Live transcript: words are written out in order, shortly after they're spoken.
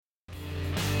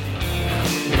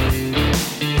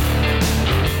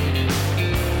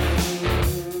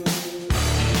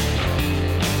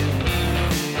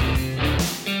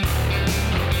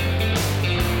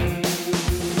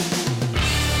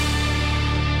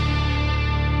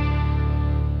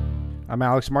I'm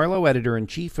Alex Marlowe,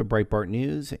 editor-in-chief of Breitbart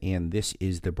News, and this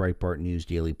is the Breitbart News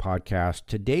Daily Podcast.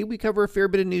 Today we cover a fair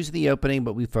bit of news in the opening,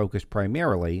 but we focus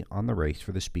primarily on the race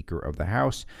for the Speaker of the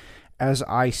House. As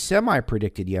I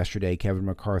semi-predicted yesterday, Kevin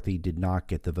McCarthy did not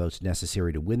get the votes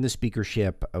necessary to win the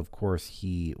speakership. Of course,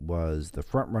 he was the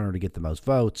front runner to get the most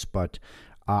votes, but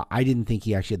I didn't think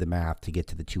he actually had the math to get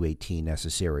to the 218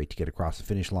 necessary to get across the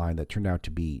finish line. That turned out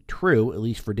to be true, at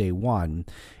least for day one.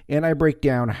 And I break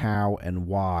down how and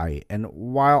why. And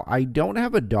while I don't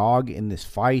have a dog in this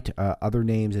fight, other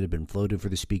names that have been floated for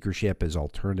the speakership as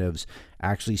alternatives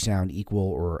actually sound equal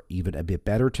or even a bit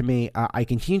better to me. I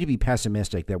continue to be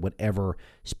pessimistic that whatever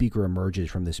speaker emerges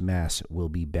from this mess will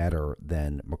be better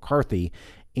than McCarthy.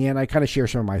 And I kind of share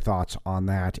some of my thoughts on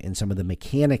that and some of the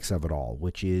mechanics of it all,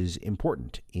 which is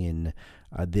important in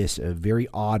this very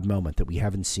odd moment that we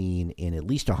haven't seen in at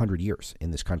least 100 years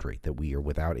in this country, that we are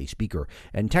without a speaker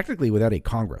and technically without a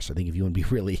Congress, I think, if you want to be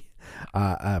really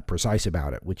precise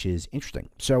about it, which is interesting.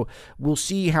 So we'll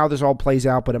see how this all plays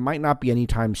out, but it might not be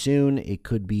anytime soon. It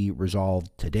could be resolved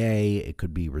today. It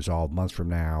could be resolved months from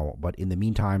now. But in the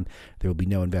meantime, there will be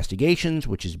no investigations,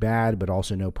 which is bad, but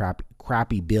also no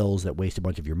crappy bills that waste a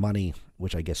bunch of your money,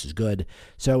 which I guess is good.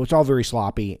 So it's all very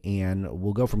sloppy, and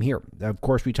we'll go from here. Of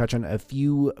course, we touch on a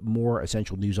few more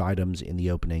essential news items in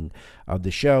the opening of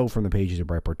the show from the pages of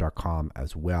Breitbart.com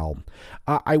as well.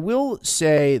 I will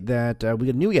say that we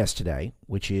got a new guest today,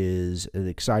 which is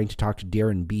exciting to talk to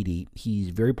Darren Beattie. He's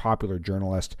a very popular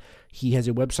journalist. He has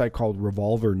a website called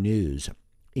Revolver News,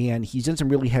 and he's done some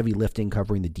really heavy lifting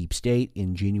covering the deep state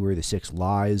in January the 6th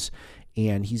lies.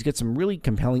 And he's got some really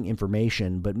compelling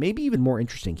information, but maybe even more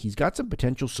interesting, he's got some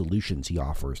potential solutions he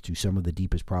offers to some of the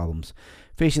deepest problems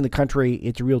facing the country.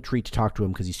 It's a real treat to talk to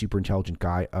him because he's a super intelligent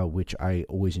guy, which I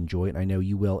always enjoy, and I know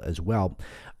you will as well.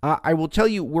 I will tell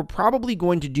you, we're probably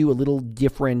going to do a little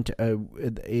different,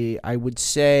 I would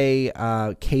say,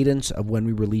 cadence of when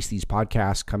we release these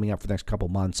podcasts coming up for the next couple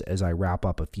months as I wrap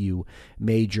up a few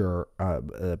major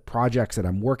projects that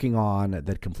I'm working on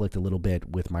that conflict a little bit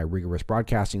with my rigorous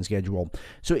broadcasting schedule.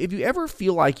 So if you ever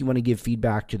feel like you want to give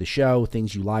feedback to the show,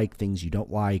 things you like, things you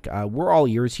don't like, we're all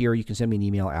ears here. You can send me an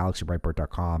email,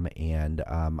 alex@breitbart.com, and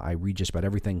I read just about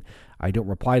everything. I don't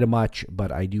reply to much,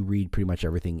 but I do read pretty much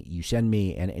everything you send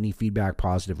me, and any feedback,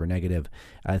 positive or negative,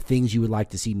 things you would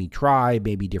like to see me try,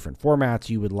 maybe different formats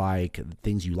you would like,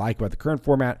 things you like about the current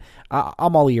format.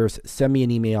 I'm all ears. Send me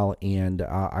an email, and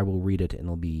I will read it, and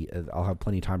I'll have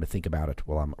plenty of time to think about it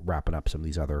while I'm wrapping up some of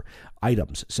these other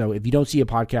items. So if you don't see a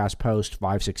podcast post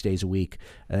 5-6 days a week,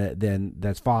 then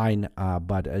that's fine.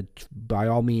 But by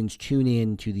all means, tune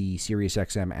in to the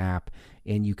SiriusXM app,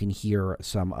 and you can hear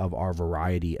some of our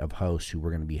variety of hosts who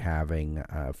we're going to be having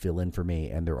fill in for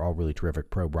me, and they're all really terrific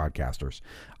pro broadcasters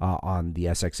on the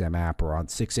SXM app or on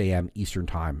 6 a.m. Eastern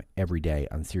Time every day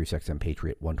on SiriusXM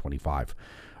Patriot 125.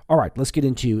 All right, let's get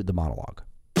into the monologue.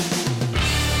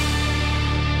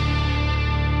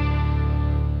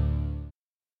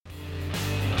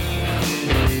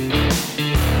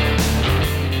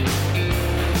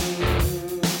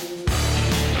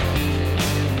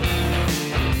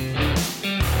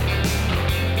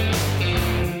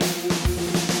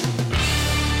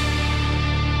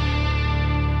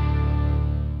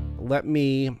 Let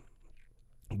me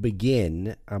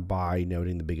begin by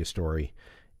noting the biggest story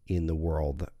in the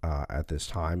world at this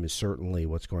time is certainly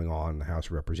what's going on in the House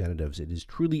of Representatives. It is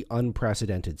truly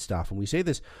unprecedented stuff. And we say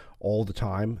this all the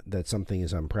time, that something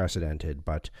is unprecedented,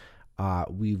 but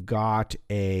we've got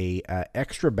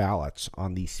extra ballots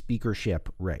on the speakership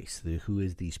race, who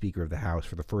is the Speaker of the House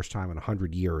for the first time in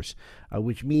 100 years,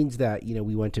 which means that,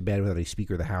 we went to bed without a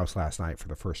Speaker of the House last night for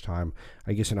the first time,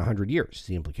 I guess, in 100 years, is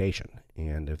the implication.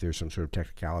 And if there's some sort of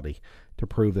technicality to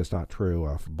prove that's not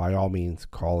true, by all means,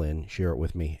 call in, share it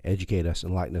with me, educate us,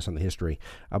 enlighten us on the history.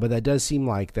 But that does seem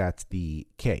like that's the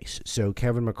case. So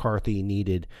Kevin McCarthy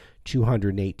needed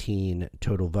 218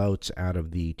 total votes out of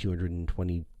the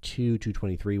 222,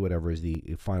 223, whatever is the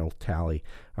final tally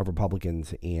of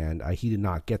Republicans, and he did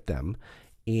not get them.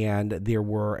 And there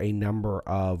were a number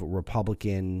of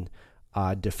Republican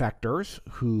defectors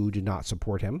who did not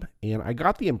support him. And I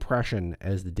got the impression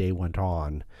as the day went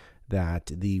on that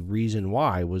the reason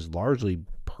why was largely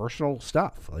personal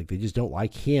stuff. Like, they just don't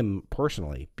like him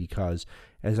personally because,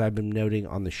 as I've been noting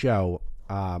on the show,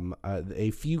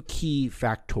 a few key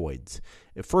factoids.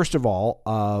 First of all,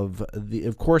 of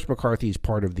course, McCarthy is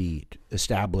part of the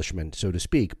establishment, so to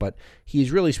speak, but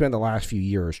he's really spent the last few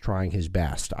years trying his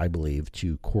best, I believe,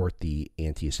 to court the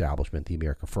anti-establishment, the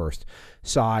America First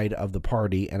side of the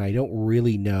party, and I don't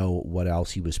really know what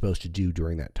else he was supposed to do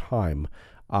during that time.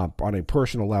 on a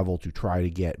personal level to try to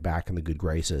get back in the good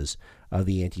graces of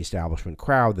the anti-establishment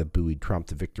crowd that buoyed Trump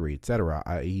to victory, etc.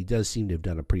 He does seem to have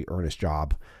done a pretty earnest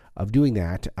job of doing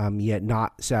that, yet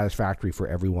not satisfactory for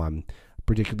everyone,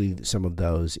 particularly some of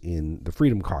those in the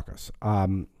Freedom Caucus.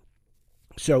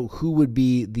 So who would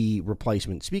be the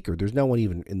replacement speaker? There's no one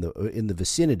even in the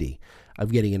vicinity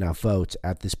of getting enough votes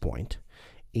at this point.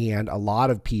 And a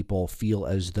lot of people feel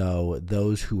as though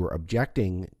those who are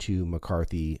objecting to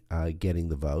McCarthy getting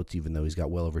the votes, even though he's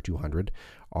got well over 200,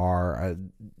 are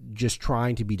just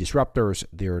trying to be disruptors.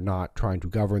 They're not trying to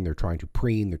govern. They're trying to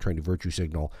preen. They're trying to virtue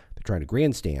signal. They're trying to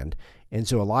grandstand. And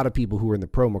so a lot of people who are in the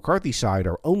pro-McCarthy side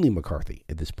are only McCarthy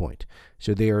at this point.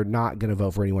 So they are not going to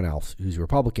vote for anyone else who's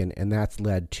Republican, and that's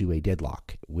led to a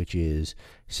deadlock, which is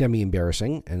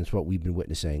semi-embarrassing, and it's what we've been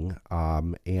witnessing.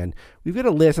 And we've got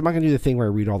a list. I'm not going to do the thing where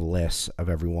I read all the lists of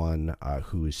everyone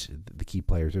who's the key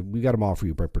players. We've got them all for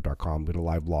you, Breitbart.com. We've got a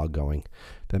live blog going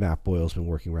that Matt Boyle's been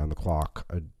working around the clock,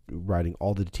 writing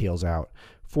all the details out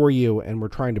for you, and we're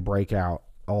trying to break out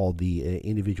all the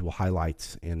individual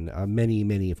highlights, and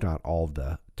many, if not all of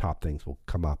the top things will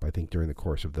come up, I think, during the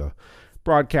course of the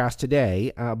broadcast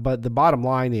today. But the bottom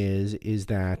line is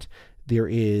that there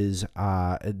is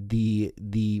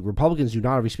the Republicans do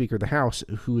not have a Speaker of the House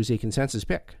who is a consensus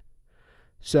pick.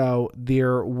 So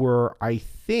there were, I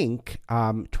think,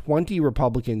 20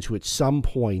 Republicans who at some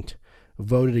point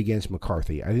voted against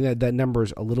McCarthy. I think that number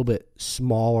is a little bit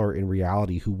smaller in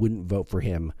reality who wouldn't vote for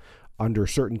him under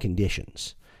certain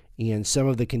conditions. And some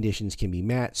of the conditions can be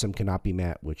met, some cannot be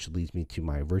met, which leads me to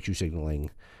my virtue signaling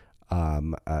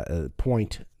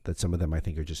point that some of them I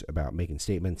think are just about making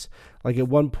statements. Like at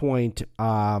one point,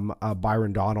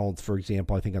 Byron Donald, for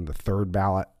example, I think on the third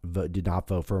ballot did not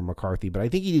vote for McCarthy, but I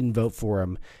think he didn't vote for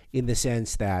him in the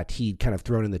sense that he'd kind of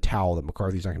thrown in the towel that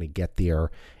McCarthy's not going to get there,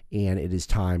 and it is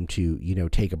time to,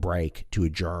 take a break, to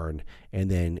adjourn, and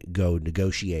then go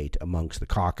negotiate amongst the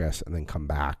caucus and then come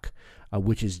back,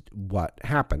 which is what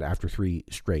happened after 3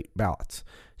 straight ballots.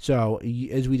 So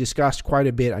as we discussed quite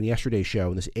a bit on yesterday's show,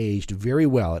 and this aged very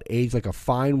well. It aged like a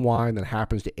fine wine that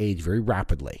happens to age very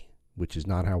rapidly, which is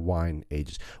not how wine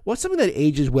ages. What's something that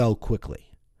ages well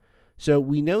quickly? So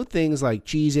we know things like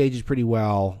cheese ages pretty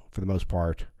well for the most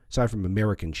part, aside from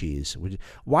American cheese.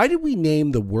 Why did we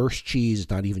name the worst cheese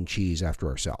not even cheese after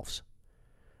ourselves?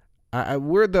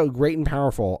 We're the great and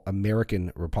powerful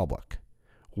American Republic.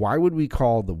 Why would we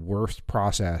call the worst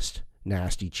processed,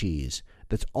 nasty cheese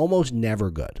that's almost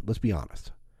never good? Let's be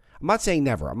honest. I'm not saying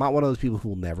never. I'm not one of those people who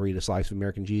will never eat a slice of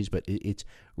American cheese, but it's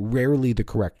rarely the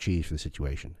correct cheese for the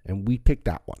situation. And we picked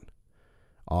that one.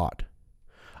 Odd.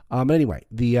 Anyway,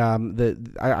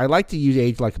 I like to use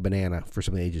age like a banana for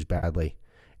something that ages badly.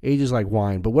 Ages like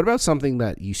wine. But what about something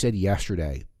that you said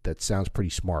yesterday that sounds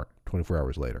pretty smart 24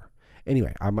 hours later?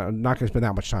 Anyway, I'm not going to spend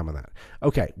that much time on that.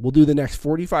 Okay, we'll do the next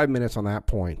 45 minutes on that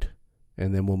point,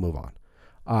 and then we'll move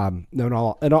on.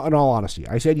 No, in all honesty,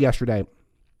 I said yesterday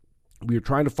we were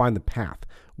trying to find the path.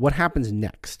 What happens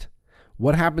next?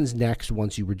 What happens next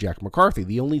once you reject McCarthy?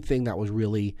 The only thing that was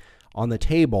really on the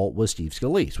table was Steve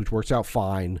Scalise, which works out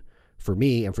fine for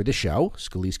me and for this show.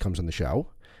 Scalise comes on the show,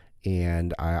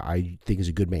 and I think is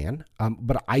a good man.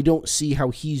 But I don't see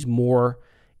how he's more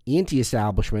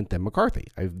anti-establishment than McCarthy.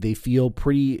 They feel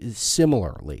pretty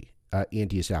similarly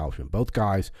anti-establishment. Both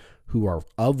guys who are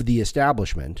of the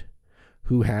establishment,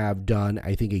 who have done,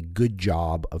 I think, a good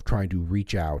job of trying to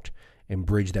reach out and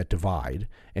bridge that divide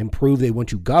and prove they want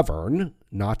to govern,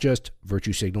 not just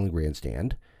virtue signaling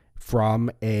grandstand,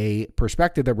 from a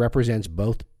perspective that represents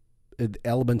both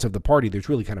elements of the party. There's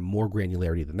really kind of more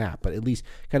granularity than that, but at least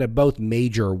kind of both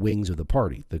major wings of the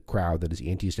party, the crowd that is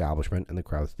anti-establishment and the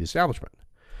crowd that's the establishment.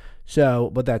 So,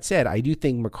 but that said, I do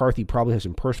think McCarthy probably has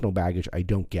some personal baggage I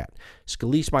don't get.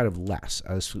 Scalise might have less.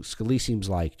 Scalise seems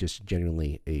like just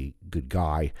genuinely a good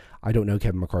guy. I don't know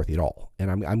Kevin McCarthy at all. And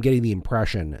I'm getting the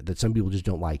impression that some people just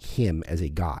don't like him as a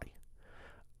guy.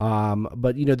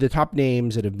 But, the top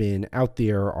names that have been out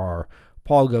there are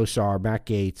Paul Gosar, Matt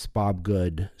Gaetz, Bob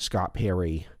Good, Scott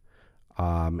Perry,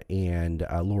 and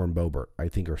Lauren Boebert, I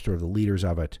think, are sort of the leaders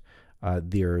of it.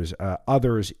 There's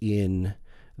others in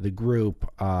the group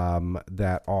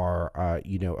that are,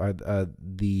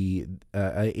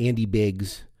 Andy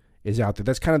Biggs is out there.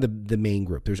 That's kind of the main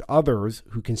group. There's others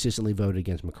who consistently voted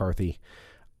against McCarthy.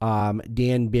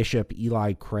 Dan Bishop,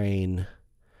 Eli Crane,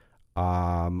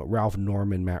 Ralph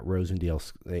Norman, Matt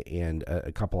Rosendale, and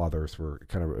a couple others were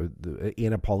kind of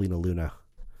Anna Paulina Luna.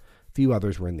 A few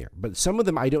others were in there. But some of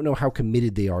them, I don't know how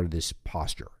committed they are to this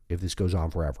posture if this goes on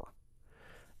forever.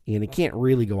 And it can't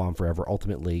really go on forever,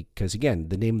 ultimately, because, again,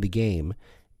 the name of the game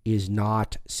is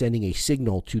not sending a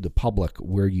signal to the public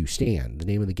where you stand. The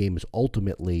name of the game is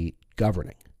ultimately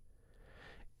governing.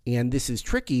 And this is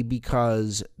tricky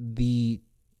because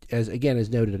as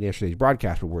noted in yesterday's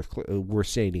broadcast, but worth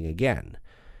stating again,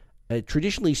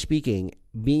 traditionally speaking,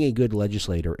 being a good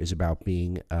legislator is about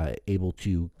being able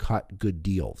to cut good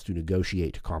deals, to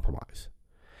negotiate, to compromise.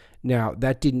 Now,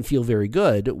 that didn't feel very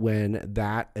good when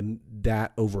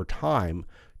that over time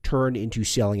turned into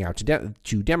selling out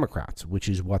to Democrats, which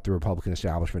is what the Republican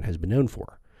establishment has been known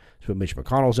for. It's what Mitch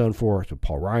McConnell's known for. It's what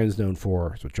Paul Ryan's known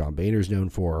for. It's what John Boehner's known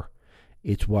for.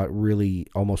 It's what really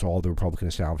almost all the Republican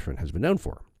establishment has been known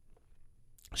for.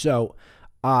 So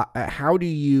how do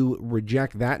you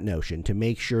reject that notion to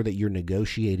make sure that you're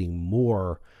negotiating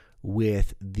more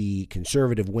with the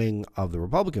conservative wing of the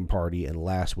Republican Party and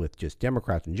less with just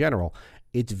Democrats in general?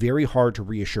 It's very hard to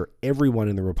reassure everyone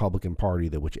in the Republican Party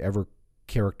that whichever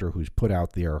character who's put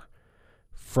out there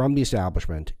from the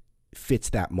establishment fits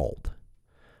that mold.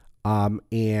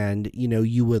 And,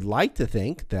 you would like to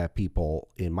think that people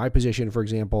in my position, for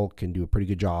example, can do a pretty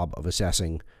good job of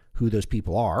assessing who those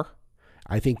people are.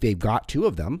 I think they've got two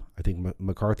of them. I think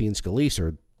McCarthy and Scalise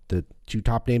are the two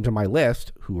top names on my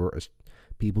list who are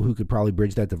people who could probably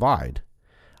bridge that divide.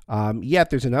 Yet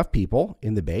there's enough people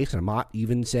in the base, and I'm not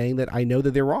even saying that I know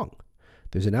that they're wrong.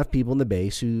 There's enough people in the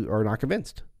base who are not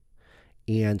convinced,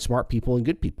 and smart people and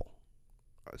good people.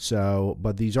 So,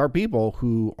 but these are people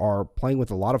who are playing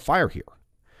with a lot of fire here,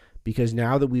 because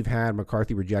now that we've had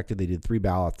McCarthy rejected, they did 3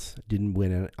 ballots, didn't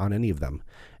win on any of them.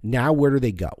 Now, where do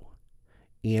they go?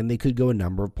 And they could go a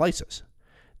number of places.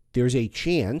 There's a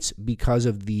chance, because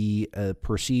of the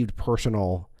perceived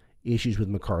personal issues with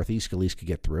McCarthy, Scalise could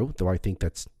get through, though I think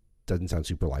that doesn't sound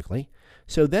super likely.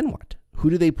 So then what? Who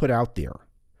do they put out there?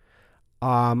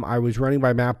 I was running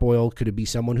by Matt Boyle. Could it be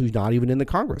someone who's not even in the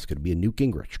Congress? Could it be a Newt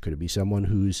Gingrich? Could it be someone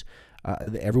who's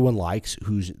everyone likes,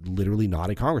 who's literally not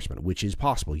a congressman, which is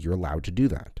possible. You're allowed to do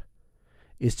that.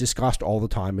 It's discussed all the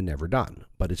time and never done,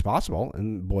 but it's possible.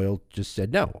 And Boyle just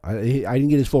said no. I didn't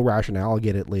get his full rationale. I'll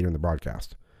get it later in the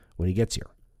broadcast when he gets here.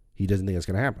 He doesn't think it's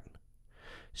going to happen.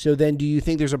 So then do you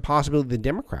think there's a possibility the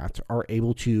Democrats are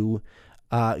able to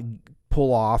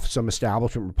pull off some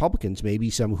establishment Republicans, maybe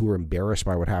some who are embarrassed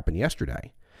by what happened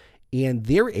yesterday, and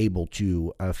they're able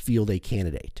to field a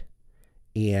candidate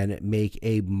and make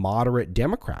a moderate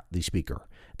Democrat the speaker?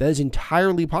 That is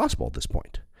entirely possible at this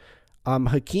point.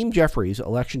 Hakeem Jeffries,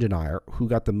 election denier, who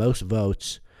got the most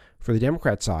votes for the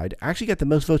Democrat side, actually got the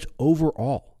most votes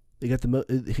overall.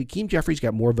 Hakeem Jeffries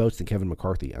got more votes than Kevin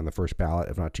McCarthy on the first ballot,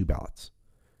 if not 2 ballots,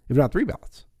 if not 3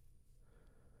 ballots.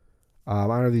 I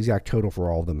don't know the exact total for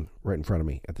all of them right in front of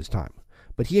me at this time.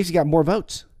 But he actually got more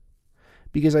votes.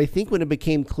 Because I think when it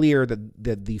became clear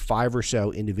that the 5 or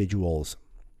so individuals,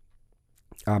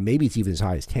 maybe it's even as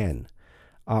high as 10,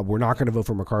 were not going to vote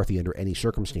for McCarthy under any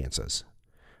circumstances,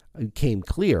 it came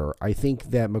clear, I think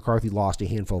that McCarthy lost a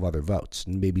handful of other votes,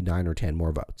 and maybe 9 or 10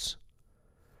 more votes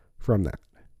from that.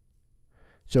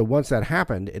 So once that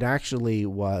happened, it actually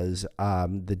was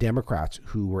the Democrats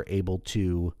who were able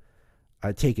to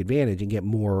take advantage and get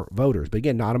more voters. But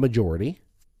again, not a majority.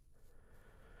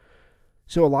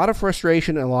 So a lot of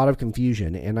frustration and a lot of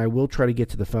confusion, and I will try to get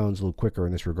to the phones a little quicker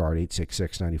in this regard,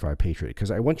 866-95-PATRIOT,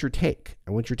 because I want your take.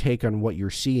 I want your take on what you're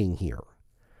seeing here.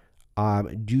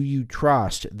 Do you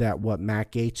trust that what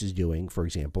Matt Gaetz is doing, for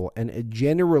example, and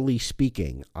generally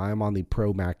speaking, I'm on the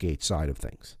pro-Matt Gaetz side of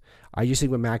things. I just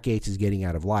think what Matt Gaetz is getting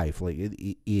out of life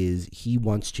is he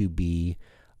wants to be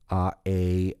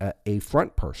a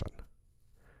front person.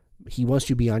 He wants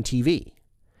to be on TV.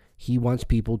 He wants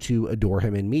people to adore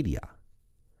him in media.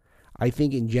 I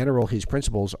think in general his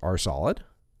principles are solid,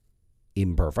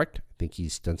 imperfect. I think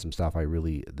he's done some stuff I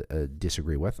really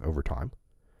disagree with over time.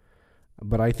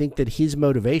 But I think that his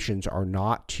motivations are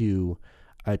not to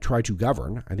try to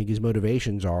govern. I think his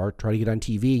motivations are try to get on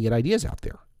TV and get ideas out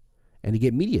there and to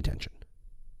get media attention.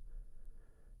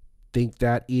 Think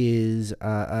that is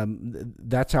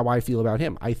that's how I feel about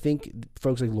him. I think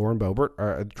folks like Lauren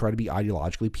Boebert try to be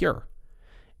ideologically pure,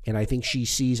 and I think she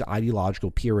sees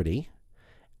ideological purity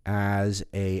as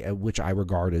which I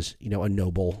regard as a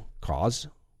noble cause.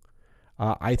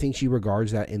 I think she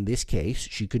regards that in this case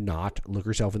she could not look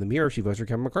herself in the mirror if she votes for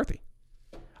Kevin McCarthy.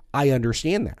 I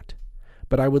understand that,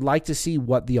 but I would like to see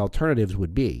what the alternatives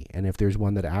would be, and if there's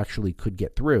one that actually could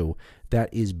get through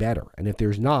that is better, and if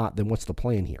there's not, then what's the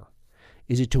plan here?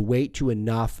 Is it to wait till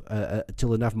enough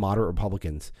moderate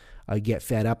Republicans get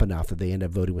fed up enough that they end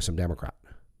up voting with some Democrat,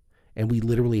 and we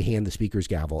literally hand the speaker's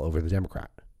gavel over the Democrat?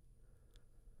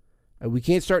 We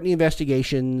can't start any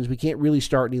investigations. We can't really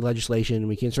start any legislation.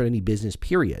 We can't start any business,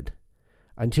 period,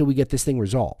 until we get this thing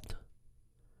resolved.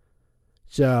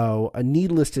 So,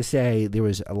 needless to say, there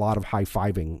was a lot of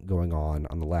high-fiving going on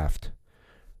the left.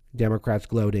 Democrats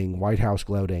gloating, White House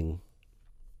gloating.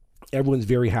 Everyone's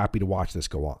very happy to watch this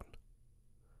go on.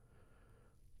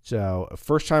 So,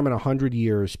 first time in 100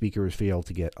 years, Speaker has failed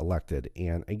to get elected.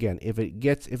 And again, if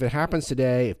it happens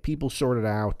today, if people sort it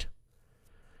out,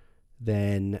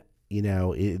 then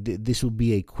this will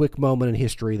be a quick moment in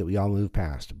history that we all move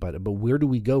past. But where do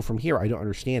we go from here? I don't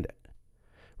understand it.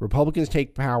 Republicans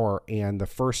take power, and the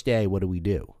first day, what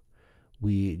do?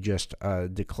 We just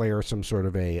declare some sort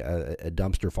of a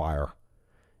dumpster fire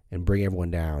and bring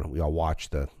everyone down. We all watch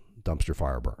the dumpster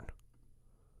fire burn.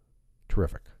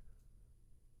 Terrific.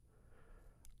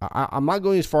 I'm not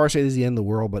going as far as to say this is the end of the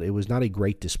world, but it was not a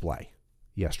great display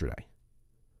yesterday.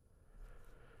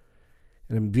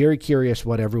 And I'm very curious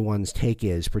what everyone's take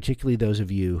is, particularly those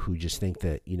of you who just think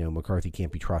that, McCarthy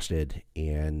can't be trusted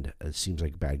and seems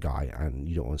like a bad guy and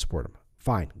you don't want to support him.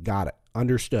 Fine. Got it.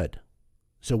 Understood.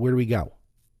 So where do we go?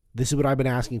 This is what I've been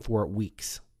asking for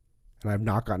weeks, and I've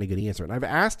not gotten a good answer. And I've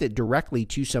asked it directly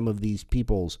to some of these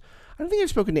people's. I don't think I've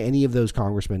spoken to any of those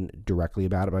congressmen directly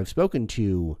about it, but I've spoken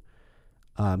to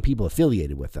people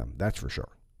affiliated with them. That's for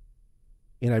sure.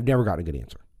 And I've never gotten a good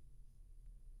answer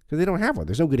because they don't have one.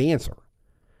 There's no good answer.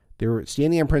 They're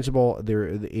standing on principle,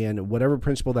 and whatever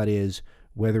principle that is,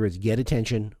 whether it's get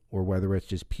attention or whether it's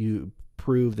just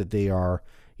prove that they are,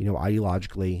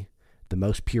 ideologically the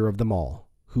most pure of them all.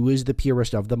 Who is the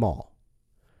purest of them all?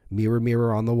 Mirror,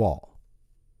 mirror on the wall.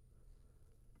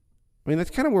 I mean, that's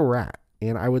kind of where we're at.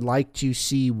 And I would like to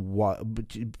see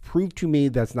prove to me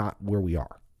that's not where we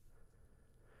are.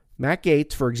 Matt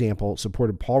Gaetz, for example,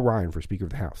 supported Paul Ryan for Speaker of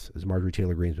the House, as Marjorie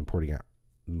Taylor Greene's been pointing out.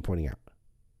 I'm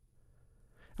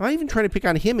not even trying to pick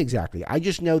on him exactly. I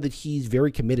just know that he's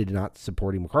very committed to not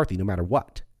supporting McCarthy no matter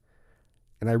what.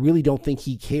 And I really don't think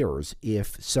he cares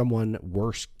if someone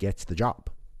worse gets the job.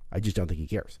 I just don't think he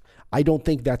cares. I don't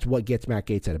think that's what gets Matt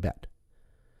Gaetz out of bed.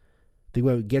 I think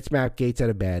what gets Matt Gaetz out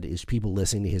of bed is people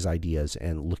listening to his ideas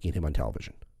and looking at him on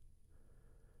television.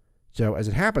 So as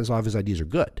it happens, a lot of his ideas are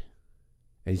good.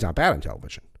 And he's not bad on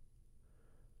television.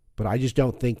 But I just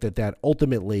don't think that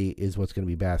ultimately is what's going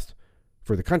to be best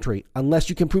for the country, unless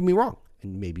you can prove me wrong.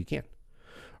 And maybe you can.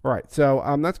 All right, so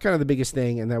that's kind of the biggest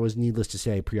thing, and that was, needless to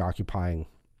say, preoccupying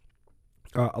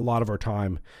a lot of our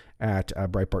time at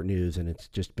Breitbart News, and it's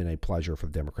just been a pleasure for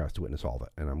the Democrats to witness all of it.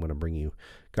 And I'm going to bring you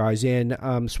guys in.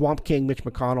 Swamp King Mitch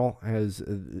McConnell has,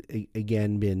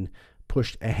 again, been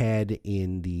pushed ahead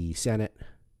in the Senate.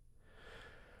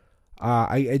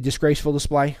 A disgraceful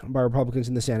display by Republicans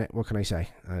in the Senate. What can I say?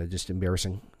 Just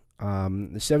embarrassing.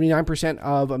 79%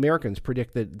 of Americans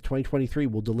predict that 2023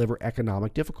 will deliver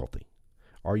economic difficulty.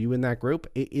 Are you in that group?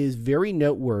 It is very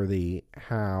noteworthy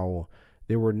how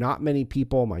there were not many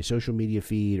people on my social media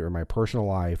feed or my personal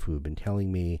life who have been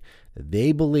telling me that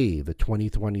they believe that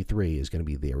 2023 is going to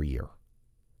be their year.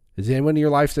 Does anyone in your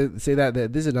life say that?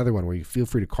 This is another one where you feel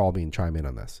free to call me and chime in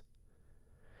on this.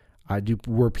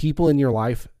 Were people in your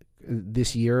life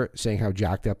this year saying how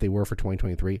jacked up they were for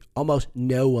 2023? Almost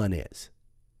no one is,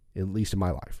 at least in my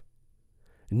life.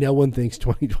 No one thinks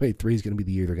 2023 is going to be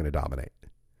the year they're going to dominate.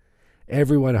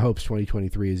 Everyone hopes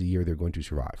 2023 is the year they're going to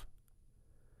survive.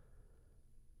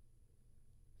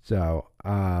 So,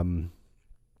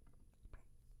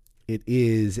 it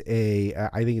is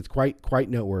I think it's quite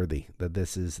noteworthy that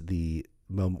this is the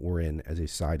moment we're in as a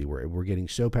society where we're getting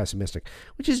so pessimistic,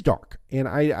 which is dark. And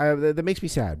I that makes me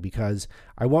sad because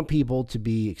I want people to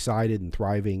be excited and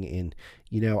thriving. And,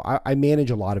 I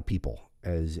manage a lot of people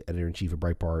as editor-in-chief of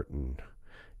Breitbart, and,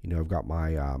 I've got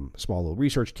my small little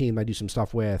research team I do some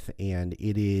stuff with, and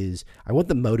I want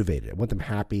them motivated. I want them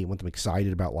happy. I want them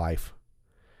excited about life.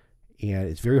 And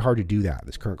it's very hard to do that in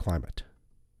this current climate.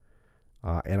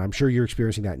 And I'm sure you're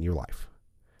experiencing that in your life.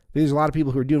 There's a lot of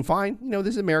people who are doing fine. This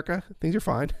is America. Things are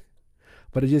fine.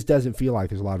 But it just doesn't feel like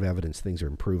there's a lot of evidence things are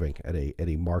improving at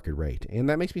a market rate. And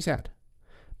that makes me sad.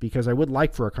 Because I would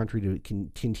like for our country to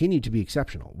continue to be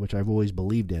exceptional, which I've always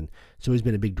believed in. It's always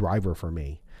been a big driver for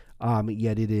me.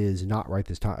 Yet it is not right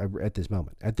this time at this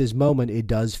moment. At this moment, it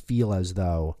does feel as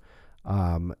though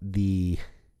as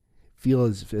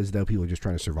though people are just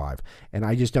trying to survive. And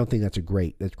I just don't think that's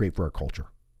great for our culture.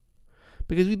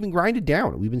 Because we've been grinded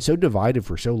down. We've been so divided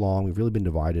for so long. We've really been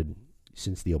divided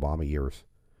since the Obama years.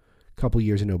 A couple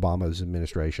years in Obama's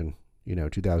administration,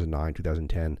 2009,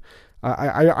 2010.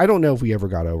 I don't know if we ever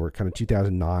got over kind of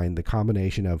 2009, the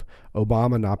combination of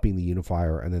Obama not being the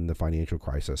unifier and then the financial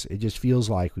crisis. It just feels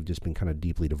like we've just been kind of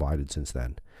deeply divided since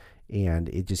then. And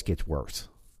it just gets worse.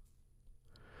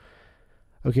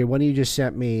 Okay, one of you just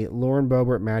sent me, Lauren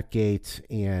Boebert, Matt Gaetz,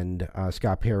 and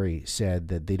Scott Perry said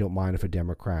that they don't mind if a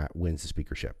Democrat wins the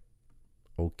speakership.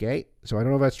 Okay, so I don't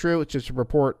know if that's true. It's just a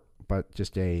report, but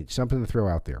just something to throw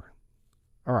out there.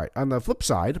 All right, on the flip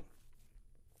side,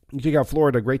 you check out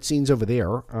Florida, great scenes over there.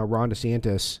 Ron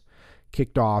DeSantis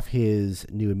kicked off his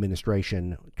new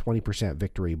administration, 20%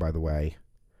 victory, by the way.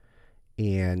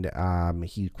 And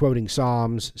he's quoting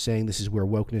Psalms, saying this is where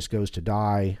wokeness goes to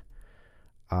die.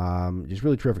 Just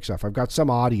really terrific stuff. I've got some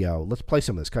audio. Let's play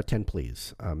some of this. Cut 10,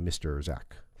 please, Mr.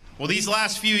 Zach. Well, these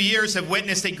last few years have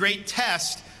witnessed a great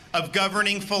test of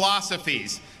governing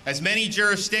philosophies, as many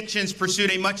jurisdictions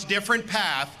pursued a much different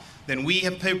path than we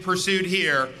have pursued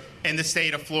here in the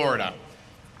state of Florida.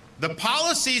 The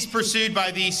policies pursued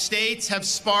by these states have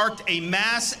sparked a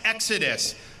mass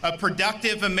exodus of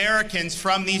productive Americans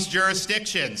from these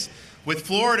jurisdictions, with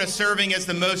Florida serving as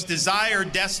the most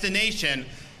desired destination,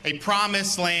 a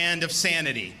promised land of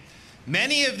sanity.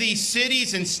 Many of these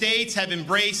cities and states have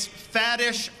embraced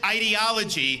faddish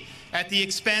ideology at the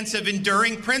expense of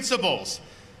enduring principles.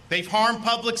 They've harmed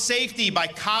public safety by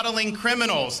coddling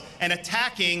criminals and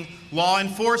attacking law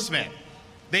enforcement.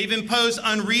 They've imposed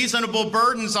unreasonable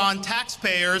burdens on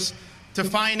taxpayers to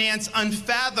finance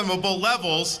unfathomable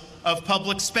levels of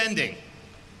public spending.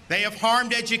 They have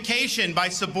harmed education by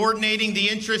subordinating the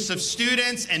interests of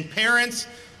students and parents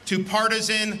to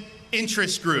partisan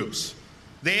interest groups.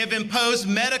 They have imposed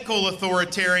medical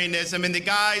authoritarianism in the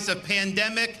guise of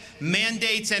pandemic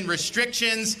mandates and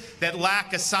restrictions that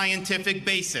lack a scientific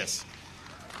basis.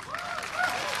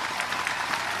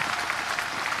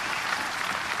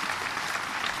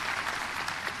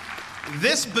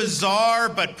 This bizarre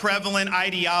but prevalent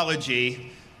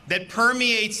ideology that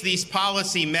permeates these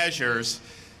policy measures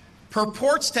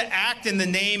purports to act in the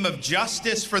name of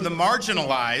justice for the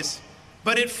marginalized,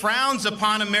 but it frowns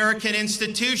upon American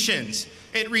institutions.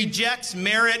 It rejects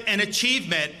merit and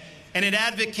achievement, and it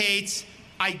advocates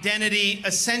identity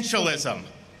essentialism.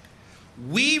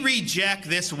 We reject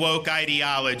this woke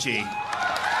ideology.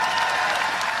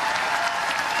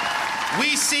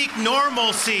 We seek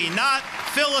normalcy, not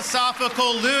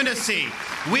philosophical lunacy.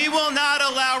 We will not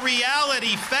allow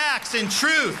reality, facts, and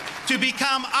truth to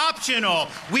become optional.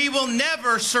 We will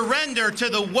never surrender to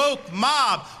the woke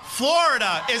mob.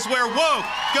 Florida is where woke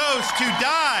goes to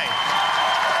die.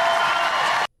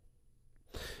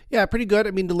 Yeah, pretty good.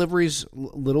 I mean, delivery's a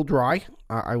little dry,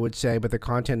 I would say, but the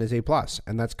content is A+.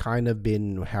 And that's kind of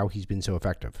been how he's been so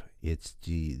effective. It's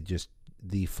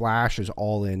the flash is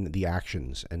all in the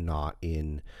actions and not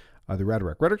in the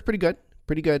rhetoric. Rhetoric's pretty good.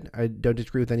 Pretty good. I don't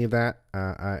disagree with any of that.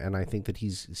 And I think that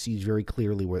he sees very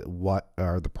clearly what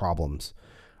are the problems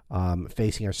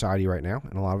facing our society right now.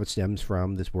 And a lot of it stems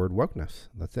from this word wokeness.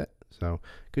 That's it. So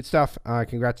good stuff.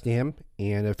 Congrats to him,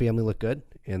 and the family look good.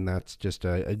 And that's just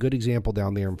a good example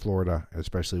down there in Florida,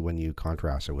 especially when you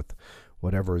contrast it with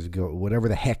whatever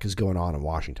the heck is going on in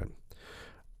Washington.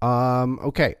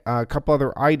 Okay, a couple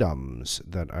other items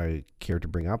that I care to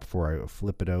bring up before I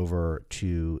flip it over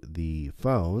to the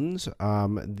phones.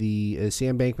 The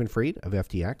Sam Bankman-Fried of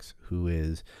FTX, who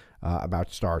is about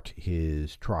to start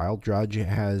his trial. Judge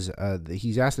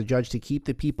he's asked the judge to keep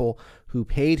the people who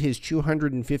paid his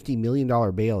 $250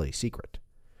 million bail a secret.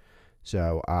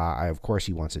 So, of course,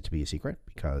 he wants it to be a secret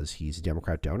because he's a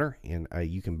Democrat donor, and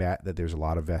you can bet that there's a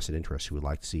lot of vested interests who would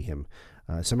like to see him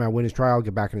somehow win his trial,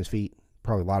 get back on his feet.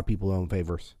 Probably a lot of people who own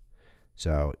favors.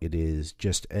 So it is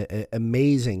just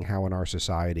amazing how in our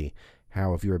society,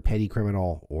 how if you're a petty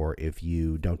criminal or if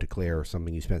you don't declare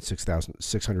something you spent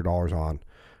 $600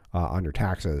 on your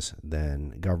taxes,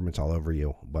 then government's all over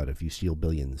you. But if you steal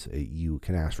billions, you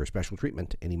can ask for special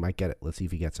treatment, and he might get it. Let's see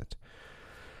if he gets it.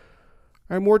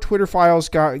 All right, more Twitter files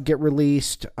get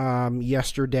released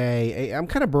yesterday. I'm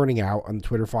kind of burning out on the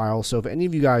Twitter files, so if any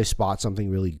of you guys spot something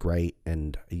really great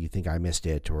and you think I missed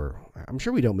it, or I'm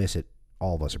sure we don't miss it,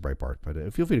 all of us at Breitbart,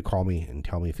 but feel free to call me and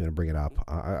tell me if you want to bring it up.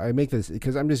 I make this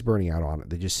because I'm just burning out on it.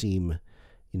 They just seem,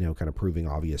 kind of proving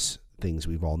obvious things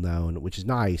we've all known, which is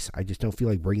nice. I just don't feel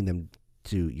like bringing them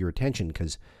to your attention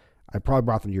because I probably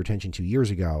brought them to your attention 2 years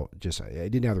ago. I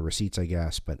didn't have the receipts, I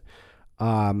guess, but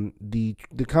the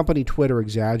company Twitter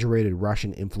exaggerated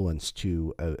Russian influence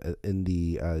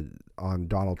on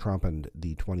Donald Trump and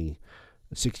the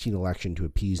 2016 election to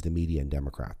appease the media and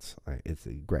Democrats. It's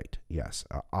great, yes,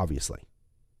 obviously.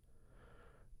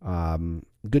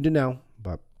 Good to know,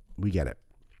 but we get it.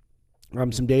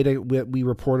 Some data we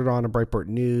reported on in Breitbart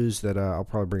News that I'll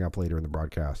probably bring up later in the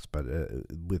broadcast. But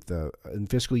in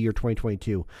fiscal year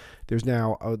 2022, there's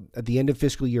now, at the end of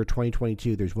fiscal year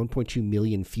 2022, there's 1.2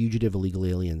 million fugitive illegal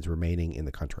aliens remaining in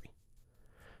the country.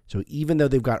 So even though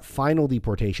they've got final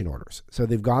deportation orders, so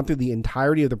they've gone through the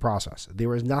entirety of the process,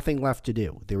 there is nothing left to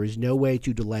do. There is no way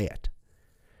to delay it.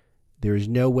 There is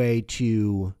no way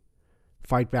to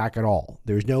fight back at all.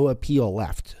 There's no appeal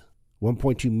left.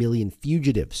 1.2 million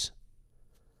fugitives.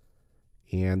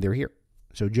 And they're here.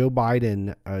 So Joe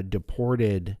Biden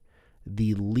deported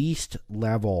the least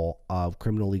level of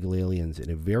criminal legal aliens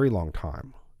in a very long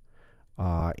time.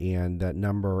 And that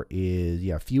number is,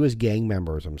 fewest gang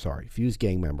members since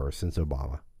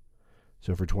Obama.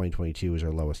 So for 2022 is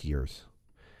our lowest years.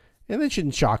 And that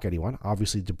shouldn't shock anyone.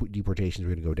 Obviously, deportations are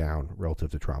going to go down relative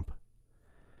to Trump.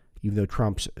 Even though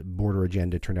Trump's border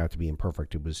agenda turned out to be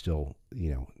imperfect, it was still,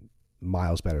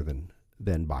 miles better than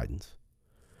Biden's.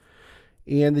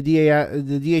 And the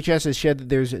DHS has said that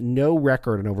there's no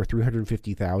record on over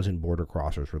 350,000 border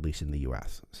crossers released in the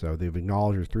U.S. So they've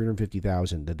acknowledged there's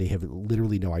 350,000 that they have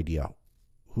literally no idea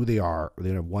who they are. They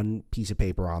don't have one piece of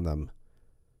paper on them.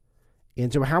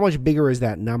 And so how much bigger is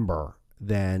that number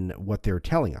than what they're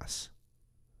telling us?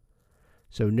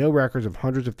 So no records of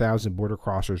hundreds of thousands of border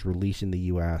crossers released in the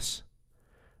U.S.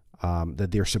 That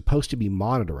they're supposed to be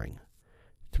monitoring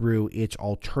through its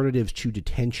Alternatives to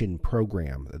Detention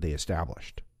program that they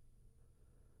established.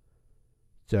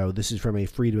 So this is from a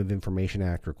Freedom of Information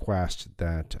Act request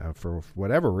that, for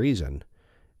whatever reason,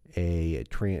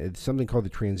 something called the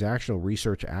Transactional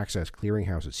Research Access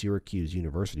Clearinghouse at Syracuse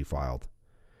University filed.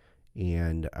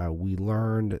 And we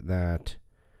learned that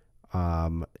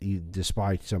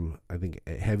despite some, I think,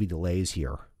 heavy delays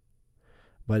here,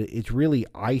 but it's really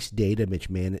ICE data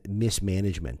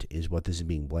mismanagement is what this is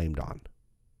being blamed on.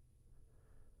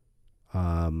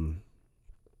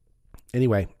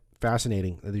 Anyway,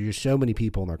 fascinating. There's just so many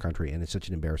people in our country, and it's such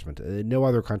an embarrassment. No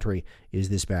other country is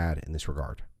this bad in this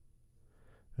regard.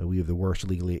 We have the worst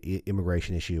illegal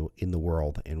immigration issue in the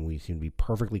world, and we seem to be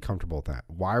perfectly comfortable with that.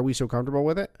 Why are we so comfortable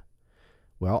with it?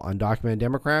 Well, undocumented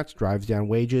Democrats drives down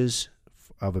wages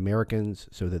of Americans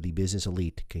so that the business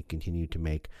elite can continue to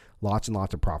make lots and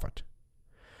lots of profit.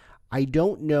 I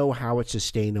don't know how it's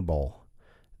sustainable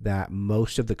that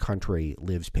most of the country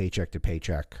lives paycheck to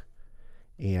paycheck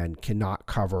and cannot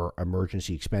cover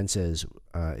emergency expenses.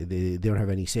 They don't have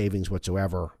any savings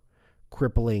whatsoever,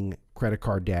 crippling credit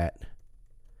card debt,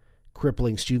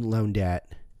 crippling student loan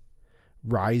debt,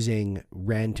 rising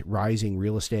rent, rising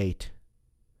real estate.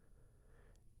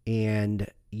 And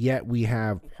yet we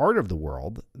have part of the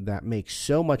world that makes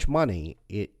so much money,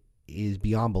 it is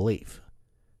beyond belief.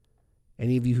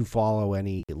 Any of you who follow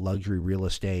any luxury real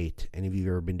estate, any of you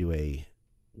ever been to a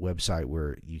website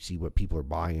where you see what people are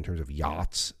buying in terms of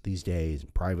yachts these days,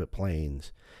 private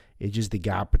planes, it's just the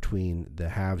gap between the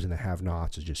haves and the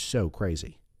have-nots is just so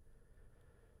crazy.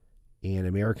 And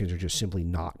Americans are just simply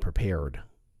not prepared.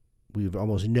 We have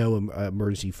almost no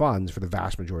emergency funds for the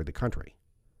vast majority of the country.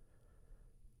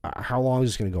 How long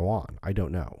is this going to go on? I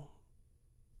don't know.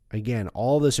 Again,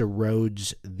 all this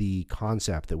erodes the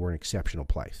concept that we're an exceptional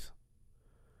place.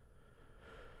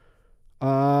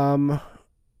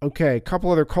 Okay, a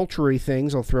couple other culture-y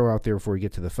things I'll throw out there before we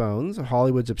get to the phones.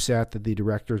 Hollywood's upset that the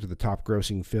directors of the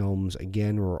top-grossing films,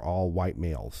 again, were all white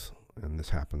males. And this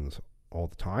happens all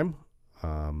the time.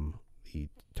 The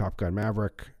Top Gun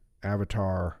Maverick,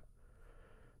 Avatar,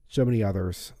 so many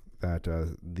others that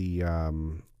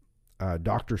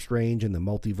Doctor Strange and the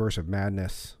Multiverse of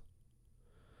Madness,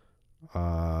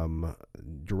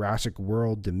 Jurassic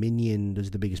World, Dominion, those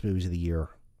are the biggest movies of the year.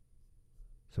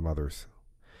 Some others.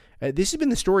 This has been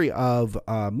the story of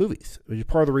movies, which is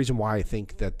part of the reason why I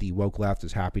think that the woke left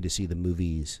is happy to see the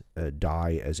movies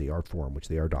die as an art form, which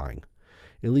they are dying,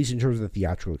 at least in terms of the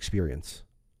theatrical experience,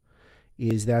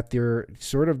 is that they're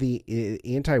sort of the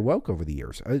anti-woke over the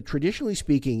years. Traditionally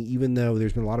speaking, even though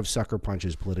there's been a lot of sucker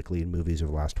punches politically in movies over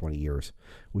the last 20 years,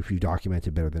 which we've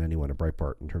documented better than anyone at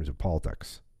Breitbart in terms of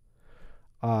politics,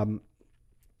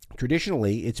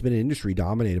 traditionally it's been an industry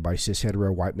dominated by cis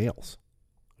hetero white males.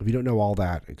 If you don't know all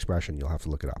that expression, you'll have to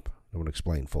look it up. I won't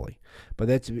explain fully. But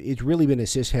it's really been a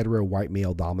cis hetero white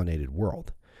male dominated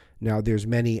world. Now, there's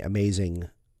many amazing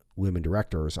women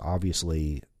directors.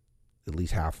 Obviously, at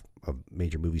least half of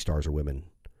major movie stars are women.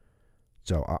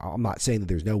 So I'm not saying that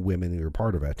there's no women who are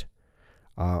part of it.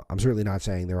 I'm certainly not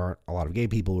saying there aren't a lot of gay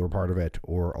people who are part of it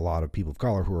or a lot of people of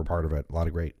color who are part of it, a lot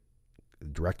of great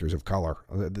directors of color.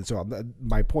 So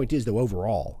my point is, though,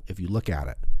 overall, if you look at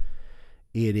it,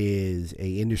 it is an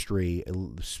industry,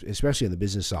 especially on the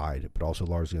business side, but also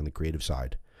largely on the creative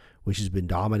side, which has been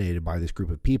dominated by this group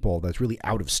of people that's really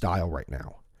out of style right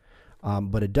now.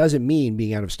 But it doesn't mean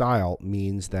being out of style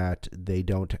means that they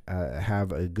don't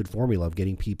have a good formula of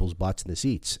getting people's butts in the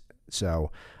seats.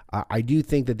 So I do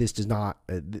think that this does not,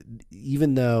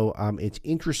 even though it's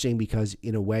interesting because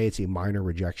in a way it's a minor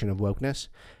rejection of wokeness,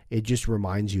 it just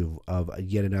reminds you of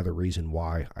yet another reason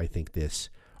why I think this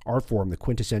art form, the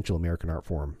quintessential American art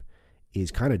form,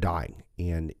 is kind of dying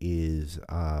and is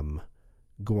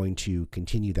going to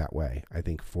continue that way, I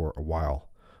think, for a while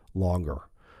longer.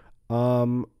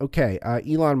 Okay,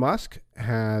 Elon Musk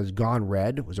has gone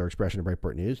red, was our expression of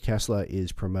Breitbart News. Tesla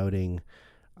is promoting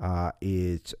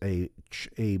it's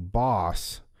a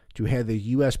boss to head the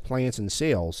U.S. plants and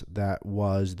sales that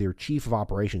was their chief of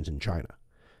operations in China.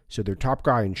 So their top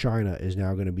guy in China is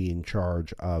now going to be in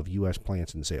charge of U.S.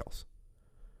 plants and sales.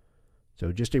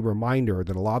 So just a reminder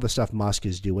that a lot of the stuff Musk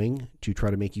is doing to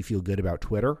try to make you feel good about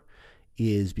Twitter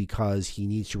is because he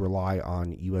needs to rely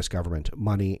on U.S. government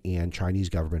money and Chinese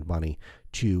government money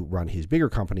to run his bigger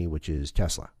company, which is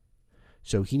Tesla.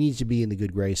 So he needs to be in the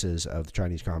good graces of the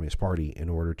Chinese Communist Party in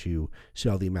order to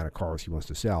sell the amount of cars he wants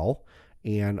to sell.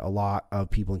 And a lot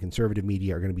of people in conservative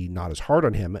media are going to be not as hard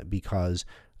on him because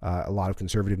a lot of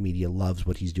conservative media loves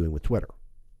what he's doing with Twitter.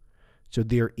 So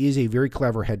there is a very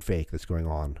clever head fake that's going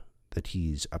on that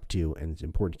he's up to, and it's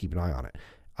important to keep an eye on it.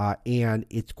 And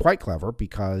it's quite clever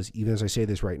because even as I say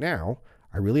this right now,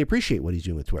 I really appreciate what he's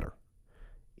doing with Twitter.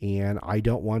 And I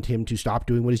don't want him to stop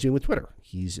doing what he's doing with Twitter.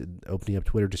 He's opening up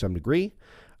Twitter to some degree.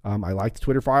 I like the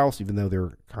Twitter files, even though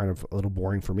they're kind of a little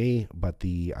boring for me, but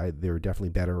they're definitely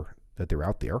better that they're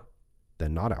out there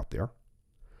than not out there.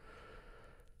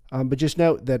 But just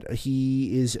note that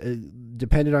he is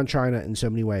dependent on China in so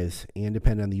many ways and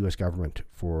dependent on the U.S. government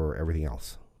for everything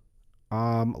else.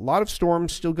 A lot of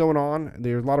storms still going on.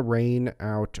 There's a lot of rain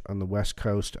out on the west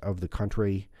coast of the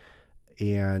country,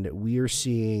 and we are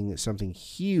seeing something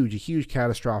huge, a huge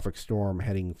catastrophic storm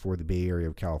heading for the Bay Area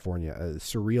of California.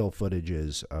 Surreal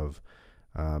footages of,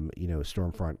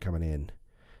 storm front coming in.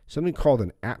 Something called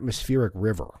an atmospheric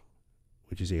river,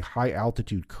 which is a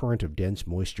high-altitude current of dense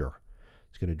moisture.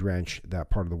 It's going to drench that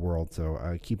part of the world,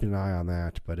 so keep an eye on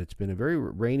that. But it's been a very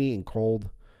rainy and cold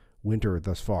winter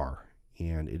thus far,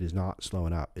 and it is not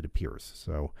slowing up, it appears.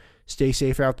 So stay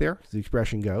safe out there, as the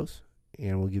expression goes,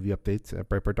 and we'll give you updates at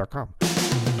Breitbart.com.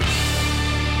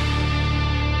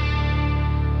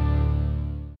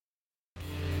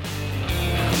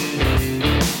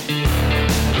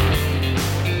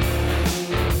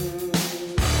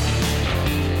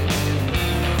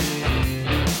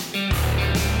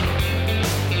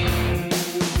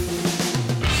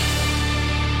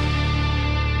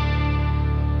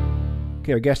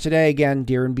 Okay, our guest today, again,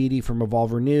 Darren Beattie from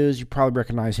Revolver News. You probably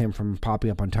recognize him from popping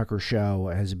up on Tucker's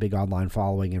show. Has a big online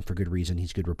following, and for good reason.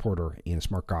 He's a good reporter and a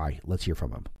smart guy. Let's hear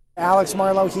from him. Alex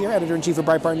Marlowe here, editor-in-chief of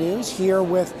Breitbart News. Here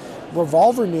with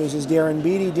Revolver News is Darren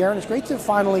Beattie. Darren, it's great to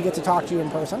finally get to talk to you in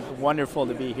person. Wonderful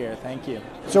to be here. Thank you.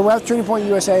 So we're at Turning Point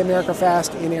USA America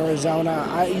Fest in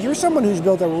Arizona. You're someone who's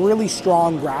built a really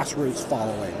strong grassroots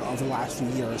following over the last few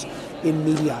years in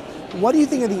media. What do you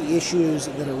think are the issues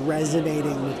that are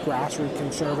resonating with grassroots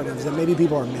conservatives that maybe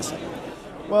people are missing?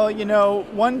 Well,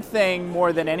 one thing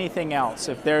more than anything else,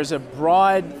 if there's a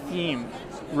broad theme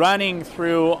running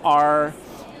through our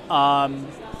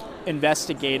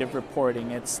investigative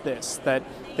reporting, it's this, that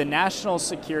the national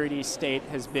security state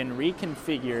has been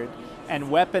reconfigured and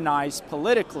weaponized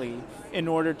politically in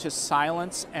order to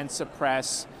silence and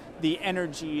suppress the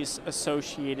energies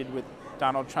associated with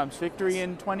Donald Trump's victory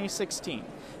in 2016.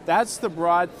 That's the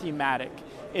broad thematic.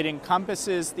 It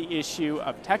encompasses the issue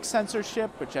of tech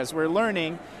censorship, which, as we're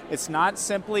learning, it's not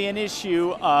simply an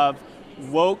issue of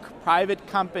woke private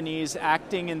companies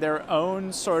acting in their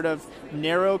own sort of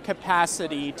narrow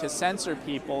capacity to censor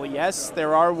people. Yes,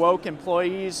 there are woke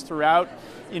employees throughout,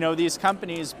 these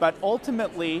companies, but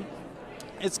ultimately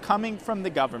it's coming from the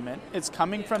government, it's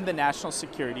coming from the national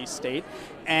security state,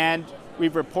 and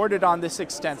we've reported on this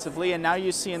extensively, and now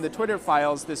you see in the Twitter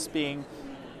files this being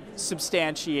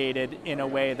substantiated in a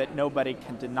way that nobody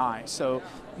can deny. So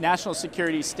national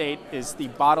security state is the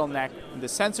bottleneck in the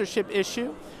censorship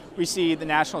issue. We see the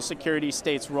national security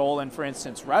state's role in, for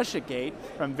instance, Russiagate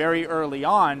from very early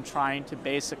on trying to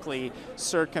basically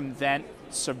circumvent,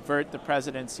 subvert the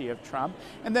presidency of Trump.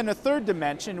 And then a third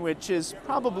dimension, which is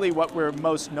probably what we're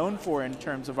most known for in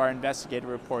terms of our investigative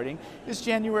reporting, is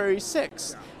January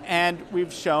 6th. And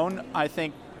we've shown, I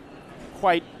think,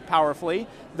 quite powerfully,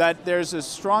 that there's a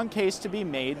strong case to be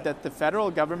made that the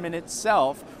federal government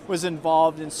itself was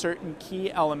involved in certain key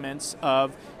elements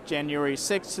of January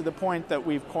 6th, to the point that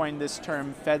we've coined this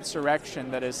term Fedsurrection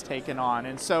that has taken on.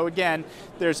 And so again,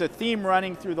 there's a theme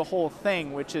running through the whole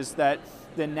thing, which is that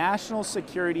the national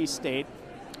security state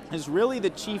is really the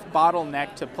chief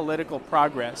bottleneck to political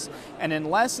progress. And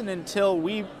unless and until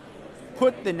we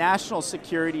put the national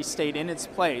security state in its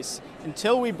place,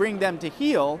 until we bring them to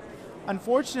heel,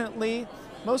 unfortunately,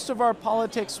 most of our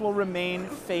politics will remain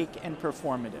fake and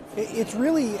performative. It's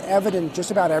really evident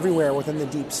just about everywhere within the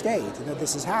deep state that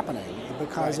this is happening,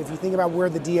 because if you think about where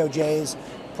the DOJ's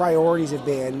priorities have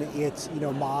been, it's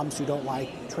moms who don't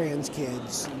like trans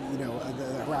kids,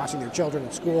 harassing their children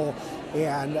at school,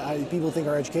 and people think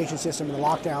our education system and the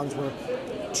lockdowns were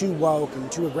too woke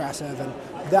and too aggressive, and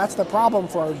that's the problem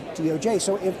for our DOJ.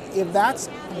 So if that's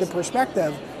the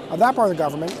perspective of that part of the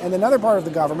government, and another part of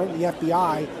the government, the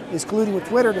FBI, is colluding with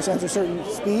Twitter to censor certain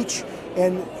speech,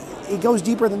 and it goes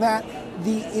deeper than that.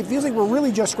 It feels like we're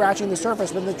really just scratching the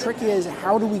surface, but the trick is,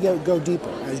 how do we go deeper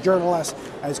as journalists,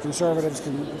 as conservatives,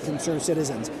 concerned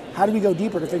citizens? How do we go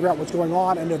deeper to figure out what's going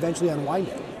on and eventually unwind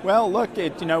it? Well, look,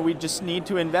 we just need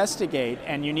to investigate,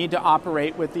 and you need to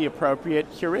operate with the appropriate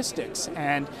heuristics.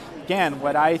 And again,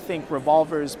 what I think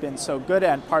Revolver has been so good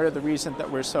at, and part of the reason that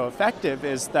we're so effective,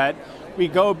 is that we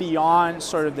go beyond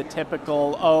sort of the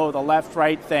typical, the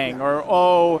left-right thing,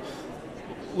 or,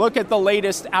 look at the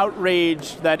latest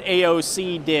outrage that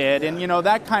AOC did, and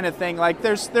that kind of thing. Like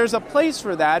there's a place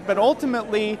for that, but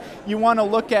ultimately you want to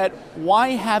look at, why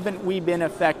haven't we been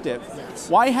effective? Yes.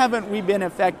 Why haven't we been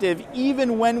effective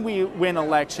even when we win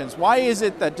elections? Why is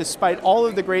it that despite all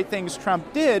of the great things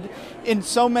Trump did, in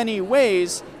so many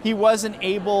ways he wasn't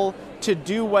able to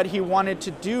do what he wanted to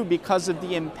do because of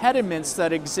the impediments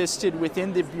that existed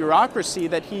within the bureaucracy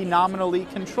that he nominally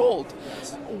controlled?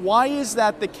 Why is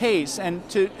that the case? And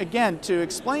to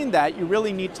explain that, you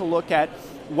really need to look at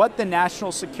what the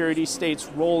national security state's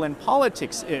role in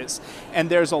politics is.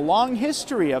 And there's a long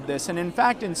history of this. And in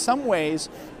fact, in some ways,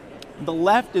 the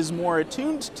left is more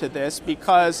attuned to this,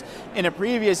 because in a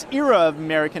previous era of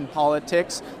American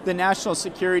politics, the national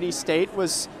security state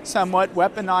was somewhat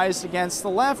weaponized against the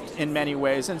left in many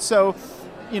ways. And so,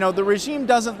 the regime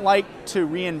doesn't like to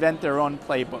reinvent their own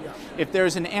playbook. If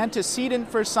there's an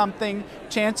antecedent for something,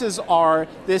 chances are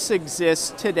this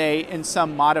exists today in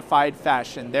some modified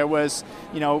fashion. There was,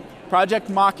 Project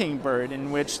Mockingbird,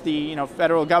 in which the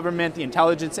federal government, the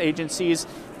intelligence agencies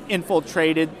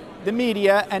infiltrated the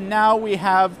media, and now we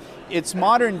have its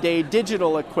modern day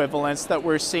digital equivalents that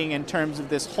we're seeing in terms of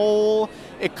this whole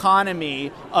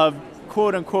economy of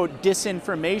quote-unquote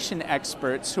disinformation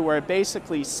experts who are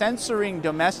basically censoring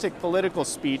domestic political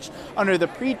speech under the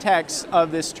pretext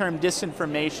of this term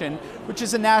disinformation, which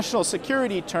is a national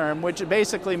security term, which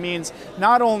basically means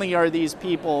not only are these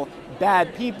people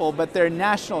bad people, but they're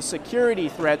national security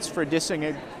threats for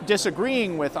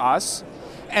disagreeing with us,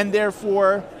 and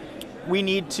therefore we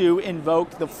need to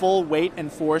invoke the full weight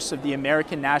and force of the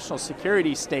American national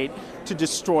security state to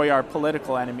destroy our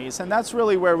political enemies. And that's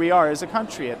really where we are as a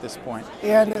country at this point.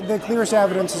 And the clearest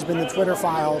evidence has been the Twitter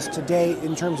files to date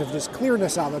in terms of just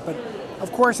clearness of it. But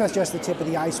of course, that's just the tip of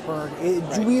the iceberg.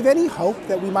 Do we have any hope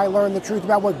that we might learn the truth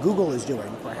about what Google is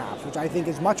doing, perhaps, which I think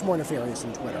is much more nefarious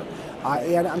than Twitter?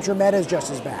 And I'm sure Meta is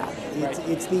just as bad.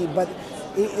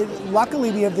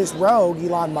 Luckily, we have this rogue,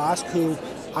 Elon Musk, who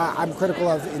I'm critical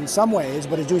of in some ways,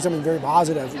 but is doing something very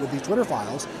positive with these Twitter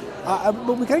files.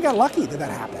 But we kind of got lucky that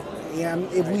happened.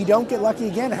 And if we don't get lucky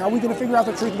again, how are we going to figure out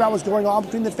the truth about what's going on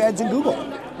between the feds and Google?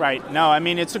 Right. No, I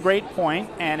mean, it's a great point.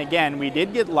 And again, we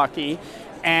did get lucky.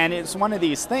 And it's one of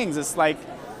these things. It's like,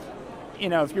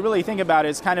 if you really think about it,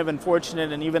 it's kind of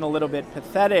unfortunate and even a little bit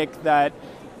pathetic that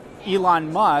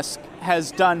Elon Musk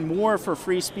has done more for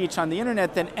free speech on the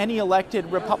internet than any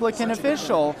elected Republican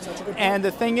official. And the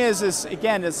thing is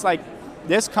again, it's like,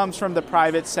 this comes from the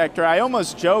private sector. I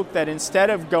almost joke that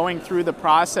instead of going through the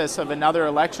process of another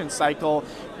election cycle,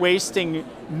 wasting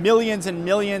millions and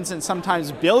millions and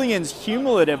sometimes billions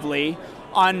cumulatively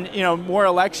on more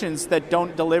elections that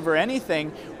don't deliver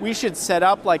anything, we should set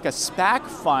up like a SPAC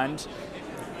fund,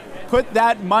 put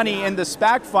that money in the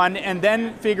SPAC fund, and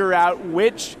then figure out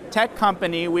which tech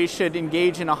company we should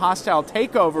engage in a hostile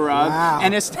takeover of. Wow.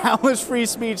 And establish free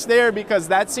speech there, because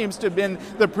that seems to have been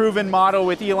the proven model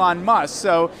with Elon Musk.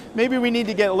 So maybe we need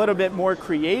to get a little bit more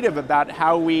creative about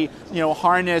how we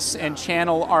harness and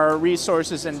channel our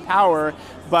resources and power.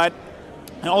 But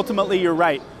ultimately, you're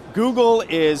right. Google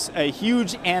is a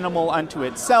huge animal unto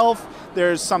itself.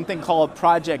 There's something called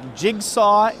Project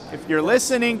Jigsaw. If you're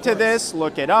listening to this,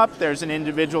 look it up. There's an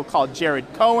individual called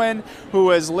Jared Cohen,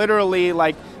 who is literally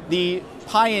like the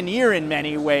pioneer in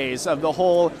many ways of the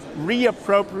whole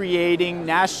reappropriating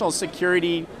national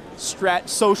security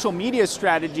social media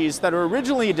strategies that are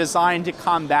originally designed to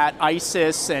combat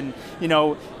ISIS and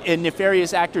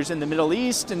nefarious actors in the Middle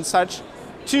East and such,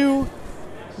 to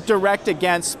direct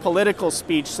against political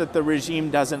speech that the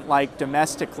regime doesn't like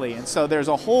domestically. And so there's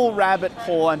a whole rabbit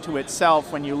hole unto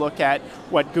itself when you look at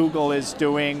what Google is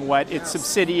doing, what its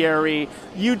subsidiary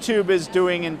YouTube is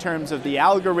doing in terms of the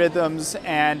algorithms.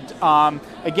 And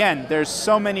again, there's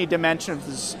so many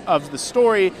dimensions of the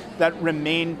story that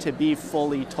remain to be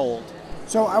fully told.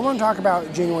 So I want to talk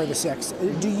about January the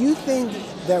 6th. Do you think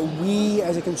that we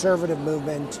as a conservative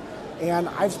movement, and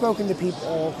I've spoken to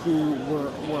people who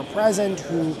were present,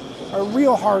 who are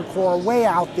real hardcore, way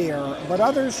out there, but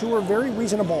others who were very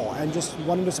reasonable and just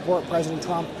wanted to support President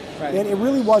Trump. Right. And it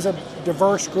really was a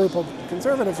diverse group of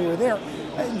conservatives who were there.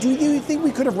 Do you think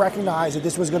we could have recognized that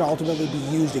this was going to ultimately be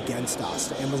used against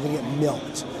us and was going to get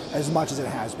milked as much as it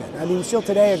has been? I mean, still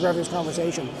today, as we're having this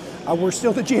conversation, we're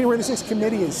still, the January the 6th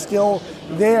committee is still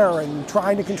there and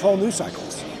trying to control news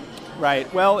cycles.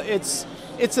 Right. Well, it's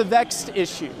a vexed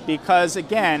issue because,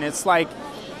 again, it's like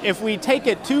if we take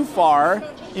it too far,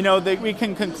 that we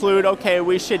can conclude, okay,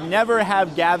 we should never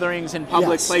have gatherings in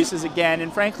public places again.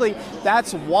 And frankly,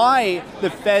 that's why the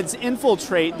feds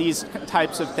infiltrate these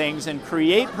types of things and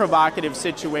create provocative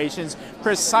situations,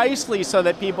 precisely so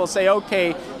that people say,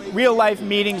 okay, real life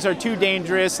meetings are too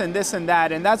dangerous and this and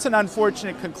that. And that's an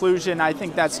unfortunate conclusion. I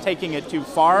think that's taking it too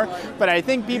far. But I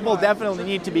think people definitely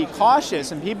need to be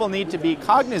cautious, and people need to be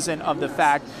cognizant of the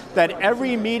fact that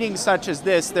every meeting such as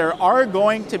this, there are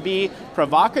going to be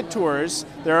provocateurs.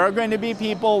 There are going to be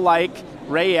people like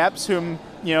Ray Epps, whom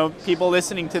people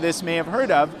listening to this may have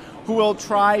heard of, who will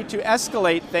try to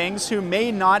escalate things, who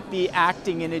may not be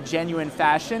acting in a genuine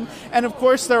fashion. And of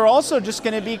course, there are also just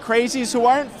going to be crazies who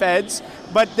aren't feds,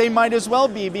 but they might as well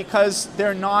be because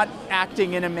they're not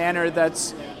acting in a manner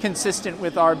that's consistent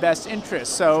with our best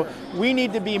interests. So we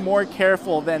need to be more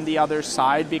careful than the other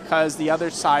side, because the other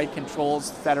side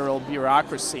controls federal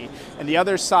bureaucracy. And the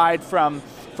other side, from,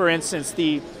 for instance,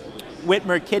 the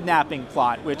Whitmer kidnapping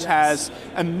plot, which has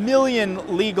a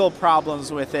million legal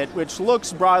problems with it, which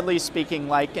looks, broadly speaking,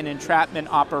 like an entrapment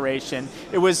operation.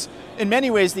 It was, in many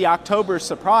ways, the October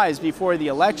surprise before the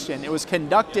election. It was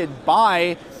conducted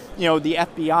by the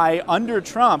FBI under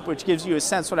Trump, which gives you a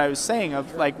sense what I was saying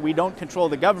of, like, we don't control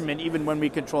the government even when we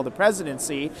control the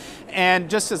presidency. And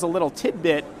just as a little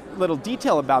tidbit, little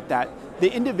detail about that,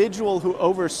 the individual who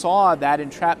oversaw that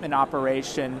entrapment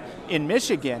operation in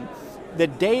Michigan, the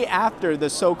day after the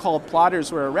so-called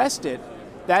plotters were arrested,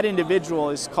 that individual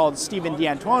is called Stephen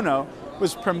D'Antuono,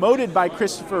 was promoted by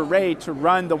Christopher Wray to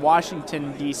run the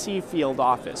Washington, D.C. field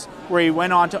office, where he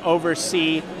went on to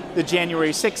oversee the January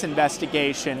 6th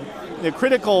investigation, the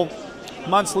critical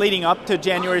months leading up to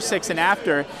January 6th and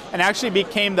after, and actually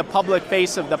became the public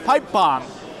face of the pipe bomb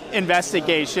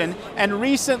investigation, and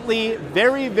recently,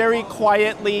 very, very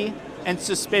quietly and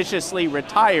suspiciously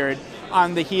retired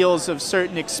on the heels of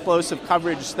certain explosive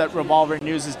coverage that Revolver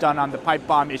News has done on the pipe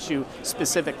bomb issue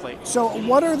specifically. So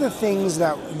what are the things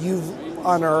that you've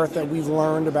unearthed, that we've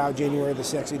learned about January the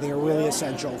 6th, you think are really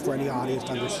essential for any audience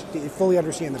to fully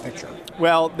understand the picture?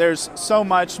 Well, there's so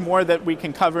much more that we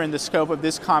can cover in the scope of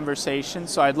this conversation,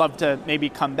 so I'd love to maybe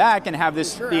come back and have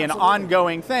this be an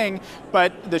ongoing thing.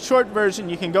 But the short version,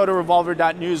 you can go to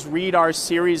revolver.news, read our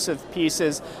series of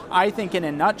pieces. I think in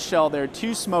a nutshell, there are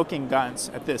two smoking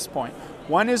guns at this point.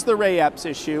 One is the Ray Epps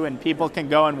issue, and people can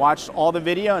go and watch all the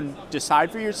video and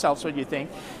decide for yourselves what you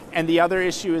think. And the other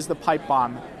issue is the pipe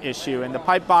bomb issue. And the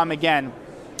pipe bomb, again,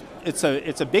 it's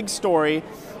a big story.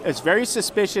 It's very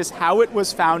suspicious how it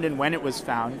was found and when it was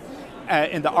found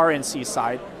in the RNC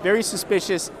side. Very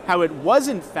suspicious how it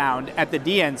wasn't found at the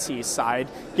DNC side,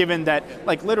 given that,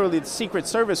 like, literally the Secret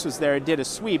Service was there, did a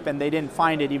sweep, and they didn't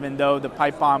find it, even though the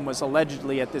pipe bomb was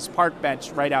allegedly at this park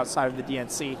bench right outside of the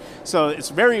DNC. So it's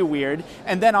very weird.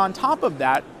 And then on top of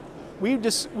that, we've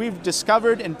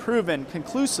discovered and proven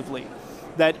conclusively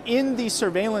that in the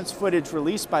surveillance footage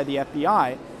released by the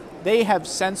FBI, they have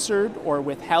censored or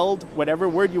withheld, whatever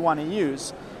word you want to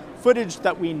use, footage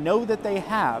that we know that they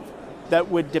have that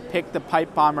would depict the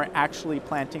pipe bomber actually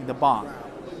planting the bomb.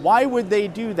 Why would they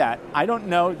do that? I don't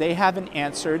know. They haven't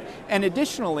answered. And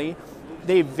additionally,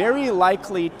 they very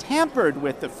likely tampered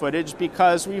with the footage,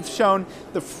 because we've shown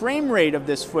the frame rate of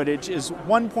this footage is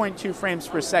 1.2 frames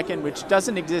per second, which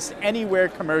doesn't exist anywhere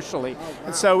commercially.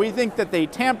 And so we think that they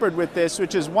tampered with this,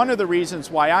 which is one of the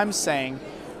reasons why I'm saying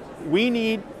we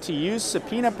need to use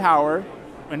subpoena power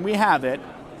when we have it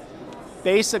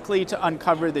basically to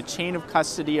uncover the chain of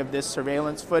custody of this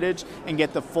surveillance footage and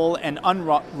get the full and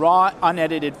raw,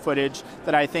 unedited footage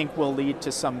that I think will lead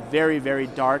to some very, very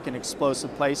dark and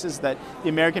explosive places that the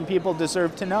American people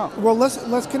deserve to know. Well,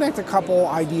 let's connect a couple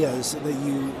ideas that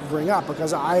you bring up,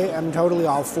 because I am totally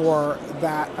all for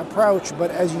that approach.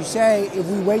 But as you say, if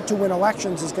we wait to win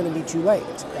elections, it's going to be too late.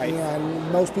 Right.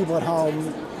 And most people at home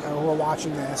who are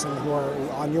watching this and who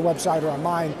are on your website or on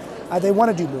mine, they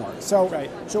want to do more. So,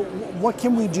 so what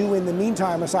can we do in the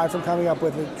meantime, aside from coming up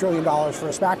with $1 trillion for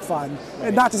a SPAC fund?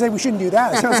 And not to say we shouldn't do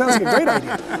that. It sounds like a great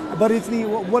idea. But it's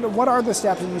what are the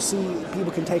steps that you see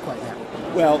people can take right now?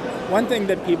 Well, one thing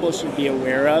that people should be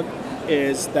aware of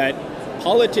is that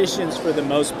politicians, for the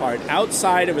most part,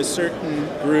 outside of a certain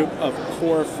group of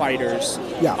core fighters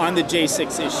on the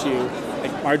J6 issue,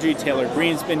 like Marjorie Taylor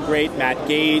Greene's been great, Matt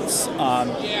Gaetz,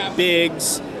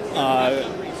 Biggs,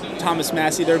 Thomas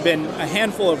Massey. There have been a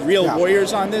handful of real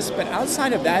warriors on this, but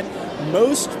outside of that,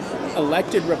 most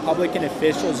elected Republican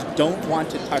officials don't want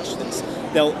to touch this.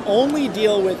 They'll only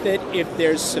deal with it if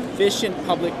there's sufficient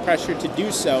public pressure to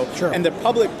do so, and the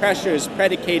public pressure is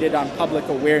predicated on public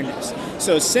awareness.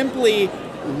 So simply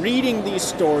reading these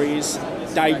stories,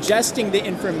 digesting the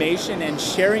information and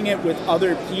sharing it with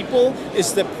other people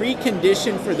is the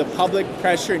precondition for the public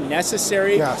pressure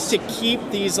necessary to keep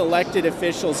these elected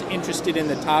officials interested in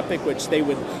the topic, which they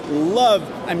would love,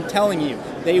 I'm telling you,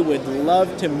 they would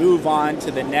love to move on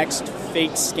to the next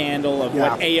fake scandal of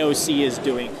what AOC is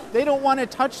doing. They don't want to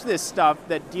touch this stuff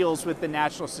that deals with the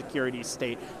national security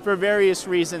state for various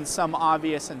reasons, some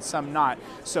obvious and some not.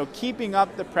 So keeping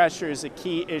up the pressure is a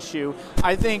key issue.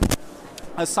 I think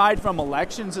aside from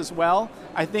elections as well,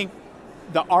 I think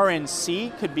the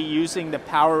RNC could be using the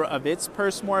power of its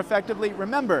purse more effectively.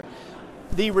 Remember,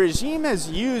 the regime has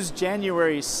used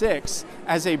January 6th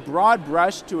as a broad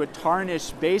brush to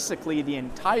tarnish basically the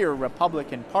entire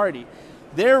Republican Party.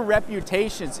 Their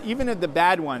reputations, even of the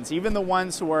bad ones, even the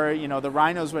ones who are, the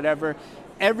rhinos, whatever,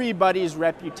 everybody's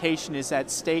reputation is at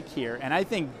stake here. And I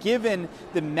think given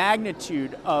the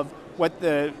magnitude of what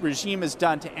the regime has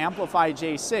done to amplify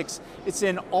J6, it's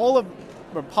in all of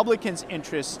Republicans'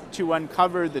 interests to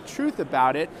uncover the truth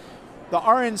about it. The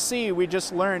RNC, we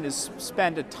just learned, has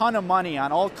spent a ton of money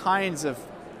on all kinds of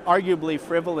arguably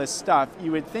frivolous stuff.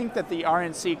 You would think that the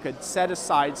RNC could set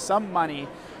aside some money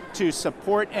to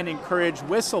support and encourage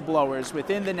whistleblowers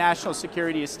within the national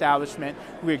security establishment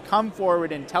who would come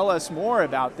forward and tell us more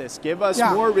about this, give us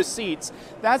more receipts.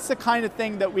 That's the kind of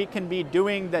thing that we can be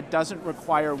doing that doesn't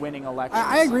require winning elections.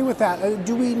 I agree with that.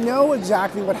 Do we know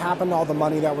exactly what happened to all the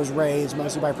money that was raised,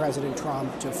 mostly by President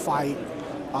Trump, to fight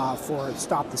for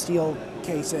Stop the Steal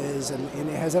cases? And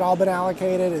has it all been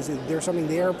allocated? Is there something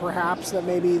there, perhaps, that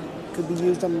maybe could be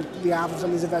used on behalf of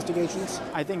some of these investigations?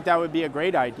 I think that would be a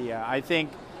great idea. I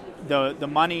think the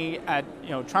money at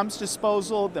Trump's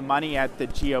disposal, the money at the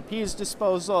GOP's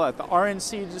disposal, at the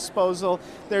RNC's disposal,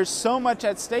 there's so much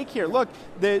at stake here. Look,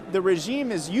 the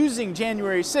regime is using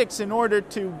January 6th in order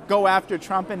to go after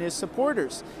Trump and his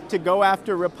supporters, to go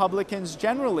after Republicans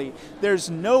generally. There's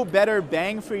no better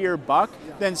bang for your buck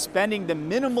than spending the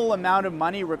minimal amount of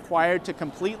money required to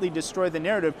completely destroy the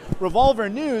narrative. Revolver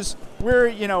News, we're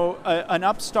an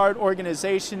upstart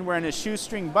organization, we're in a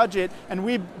shoestring budget, and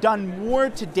we've done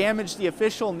more to damage the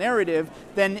official narrative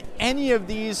than any of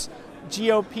these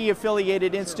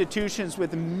GOP-affiliated institutions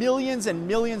with millions and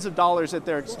millions of dollars at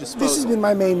their disposal. This has been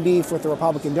my main beef with the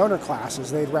Republican donor classes.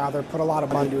 They'd rather put a lot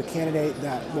of money to a candidate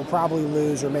that will probably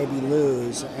lose or maybe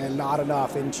lose, and not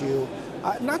enough into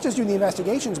not just doing the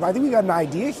investigations, but I think we got an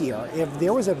idea here. If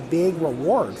there was a big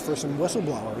reward for some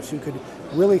whistleblowers who could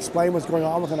really explain what's going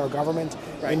on within our government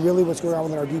and really what's going on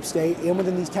within our deep state and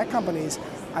within these tech companies,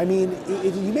 I mean,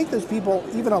 if you make those people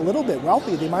even a little bit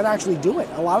wealthy, they might actually do it.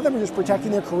 A lot of them are just protecting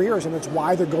their careers, and it's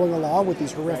why they're going along with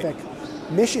these horrific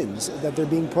missions that they're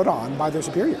being put on by their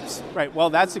superiors. Right. Well,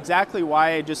 that's exactly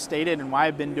why I just stated and why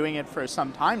I've been doing it for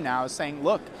some time now, is saying,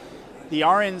 look, the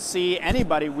RNC,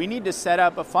 anybody, we need to set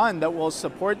up a fund that will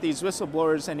support these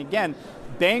whistleblowers. And again,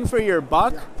 bang for your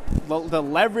buck, the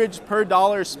leverage per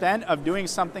dollar spent of doing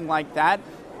something like that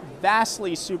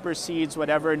vastly supersedes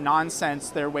whatever nonsense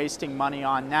they're wasting money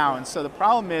on now. And so the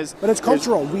problem is... But it's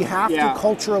cultural. We have to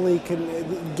culturally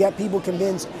get people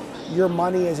convinced your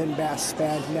money isn't best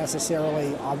spent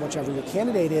necessarily on whichever your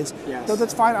candidate is. Yes. So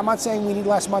that's fine. I'm not saying we need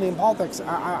less money in politics.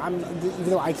 Even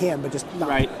though I can, but just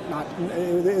not.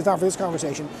 It's not for this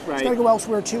conversation. It's got to go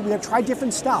elsewhere too. We got to try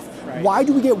different stuff. Why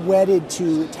do we get wedded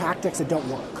to tactics that don't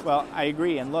work? Well, I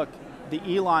agree. And look, the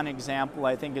Elon example,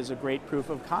 I think, is a great proof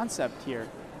of concept here.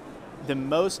 The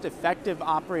most effective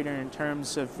operator in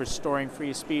terms of restoring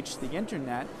free speech to the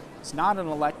internet It's not an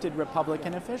elected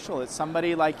Republican official. It's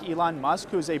somebody like Elon Musk,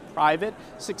 who's a private,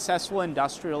 successful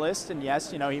industrialist. And yes,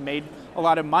 he made a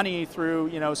lot of money through,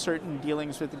 certain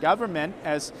dealings with the government,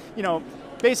 as,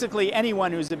 basically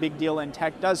anyone who's a big deal in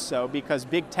tech does so, because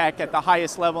big tech at the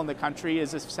highest level in the country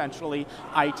is essentially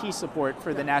IT support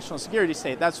for the national security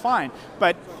state. That's fine.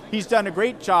 But he's done a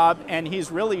great job, and he's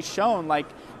really shown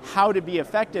how to be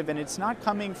effective, and it's not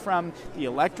coming from the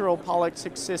electoral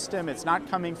politics system, it's not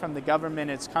coming from the government,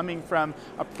 it's coming from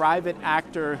a private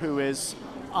actor who is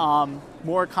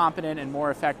more competent and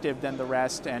more effective than the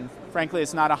rest. And frankly,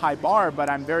 it's not a high bar, but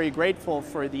I'm very grateful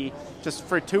for the just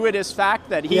fortuitous fact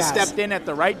that he stepped in at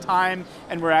the right time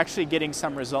and we're actually getting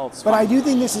some results. But I do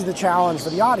think this is the challenge for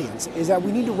the audience, is that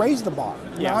we need to raise the bar,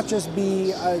 not just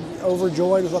be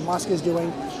overjoyed with what Musk is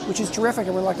doing, which is terrific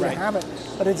and we're lucky to have it,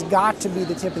 but it's got to be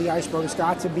the tip of the iceberg. It's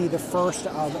got to be the first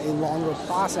of a longer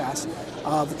process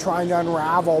of trying to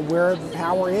unravel where the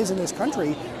power is in this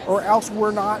country, or else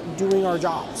we're not doing our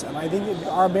jobs. And I think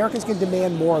our Americans can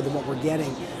demand more than what we're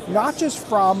getting, not just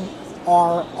from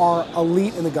our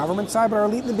elite in the government side, but our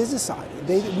elite in the business side.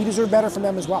 We deserve better from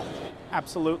them as well.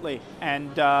 Absolutely.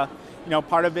 And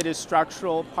part of it is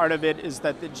structural. Part of it is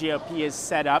that the GOP is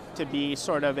set up to be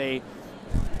sort of a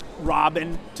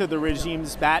Robin to the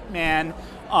regime's Batman.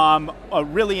 A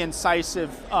really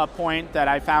incisive point that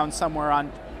I found somewhere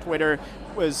on Twitter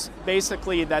was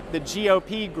basically that the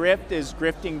GOP grift is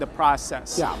grifting the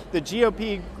process. Yeah. The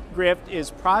GOP grift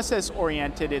is process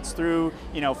oriented. It's through,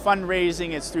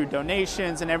 fundraising, it's through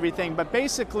donations and everything. But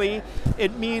basically,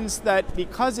 it means that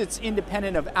because it's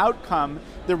independent of outcome,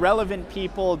 the relevant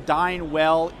people dine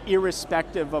well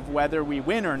irrespective of whether we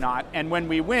win or not. And when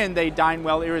we win, they dine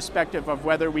well irrespective of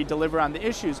whether we deliver on the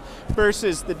issues.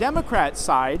 Versus the Democrat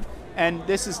side, and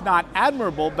this is not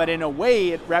admirable, but in a way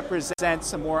it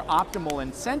represents a more optimal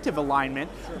incentive alignment,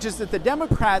 which is that the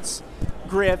Democrats'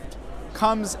 grift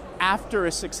comes after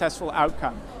a successful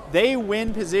outcome. They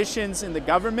win positions in the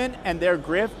government, and their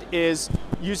grift is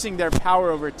using their power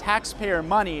over taxpayer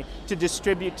money to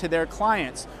distribute to their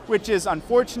clients, which is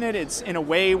unfortunate. It's in a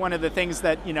way one of the things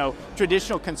that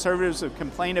traditional conservatives have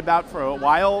complained about for a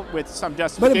while with some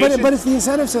justification. But it's the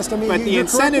incentive system. But the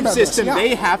incentive system,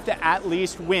 they have to at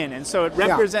least win, and so it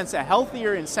represents a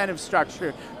healthier incentive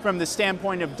structure from the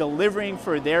standpoint of delivering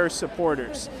for their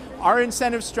supporters. Our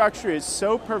incentive structure is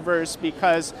so perverse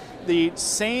because the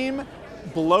same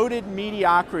bloated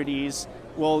mediocrities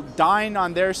will dine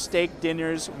on their steak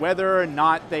dinners whether or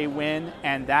not they win,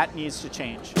 and that needs to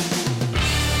change.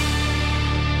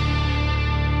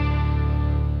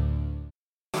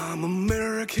 I'm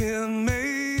American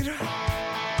made.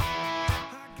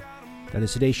 That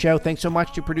is today's show. Thanks so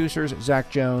much to producers Zach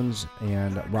Jones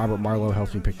and Robert Marlowe,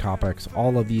 helps me pick topics.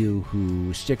 All of you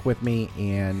who stick with me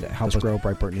and help us grow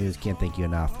Breitbart News, can't thank you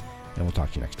enough. And we'll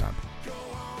talk to you next time.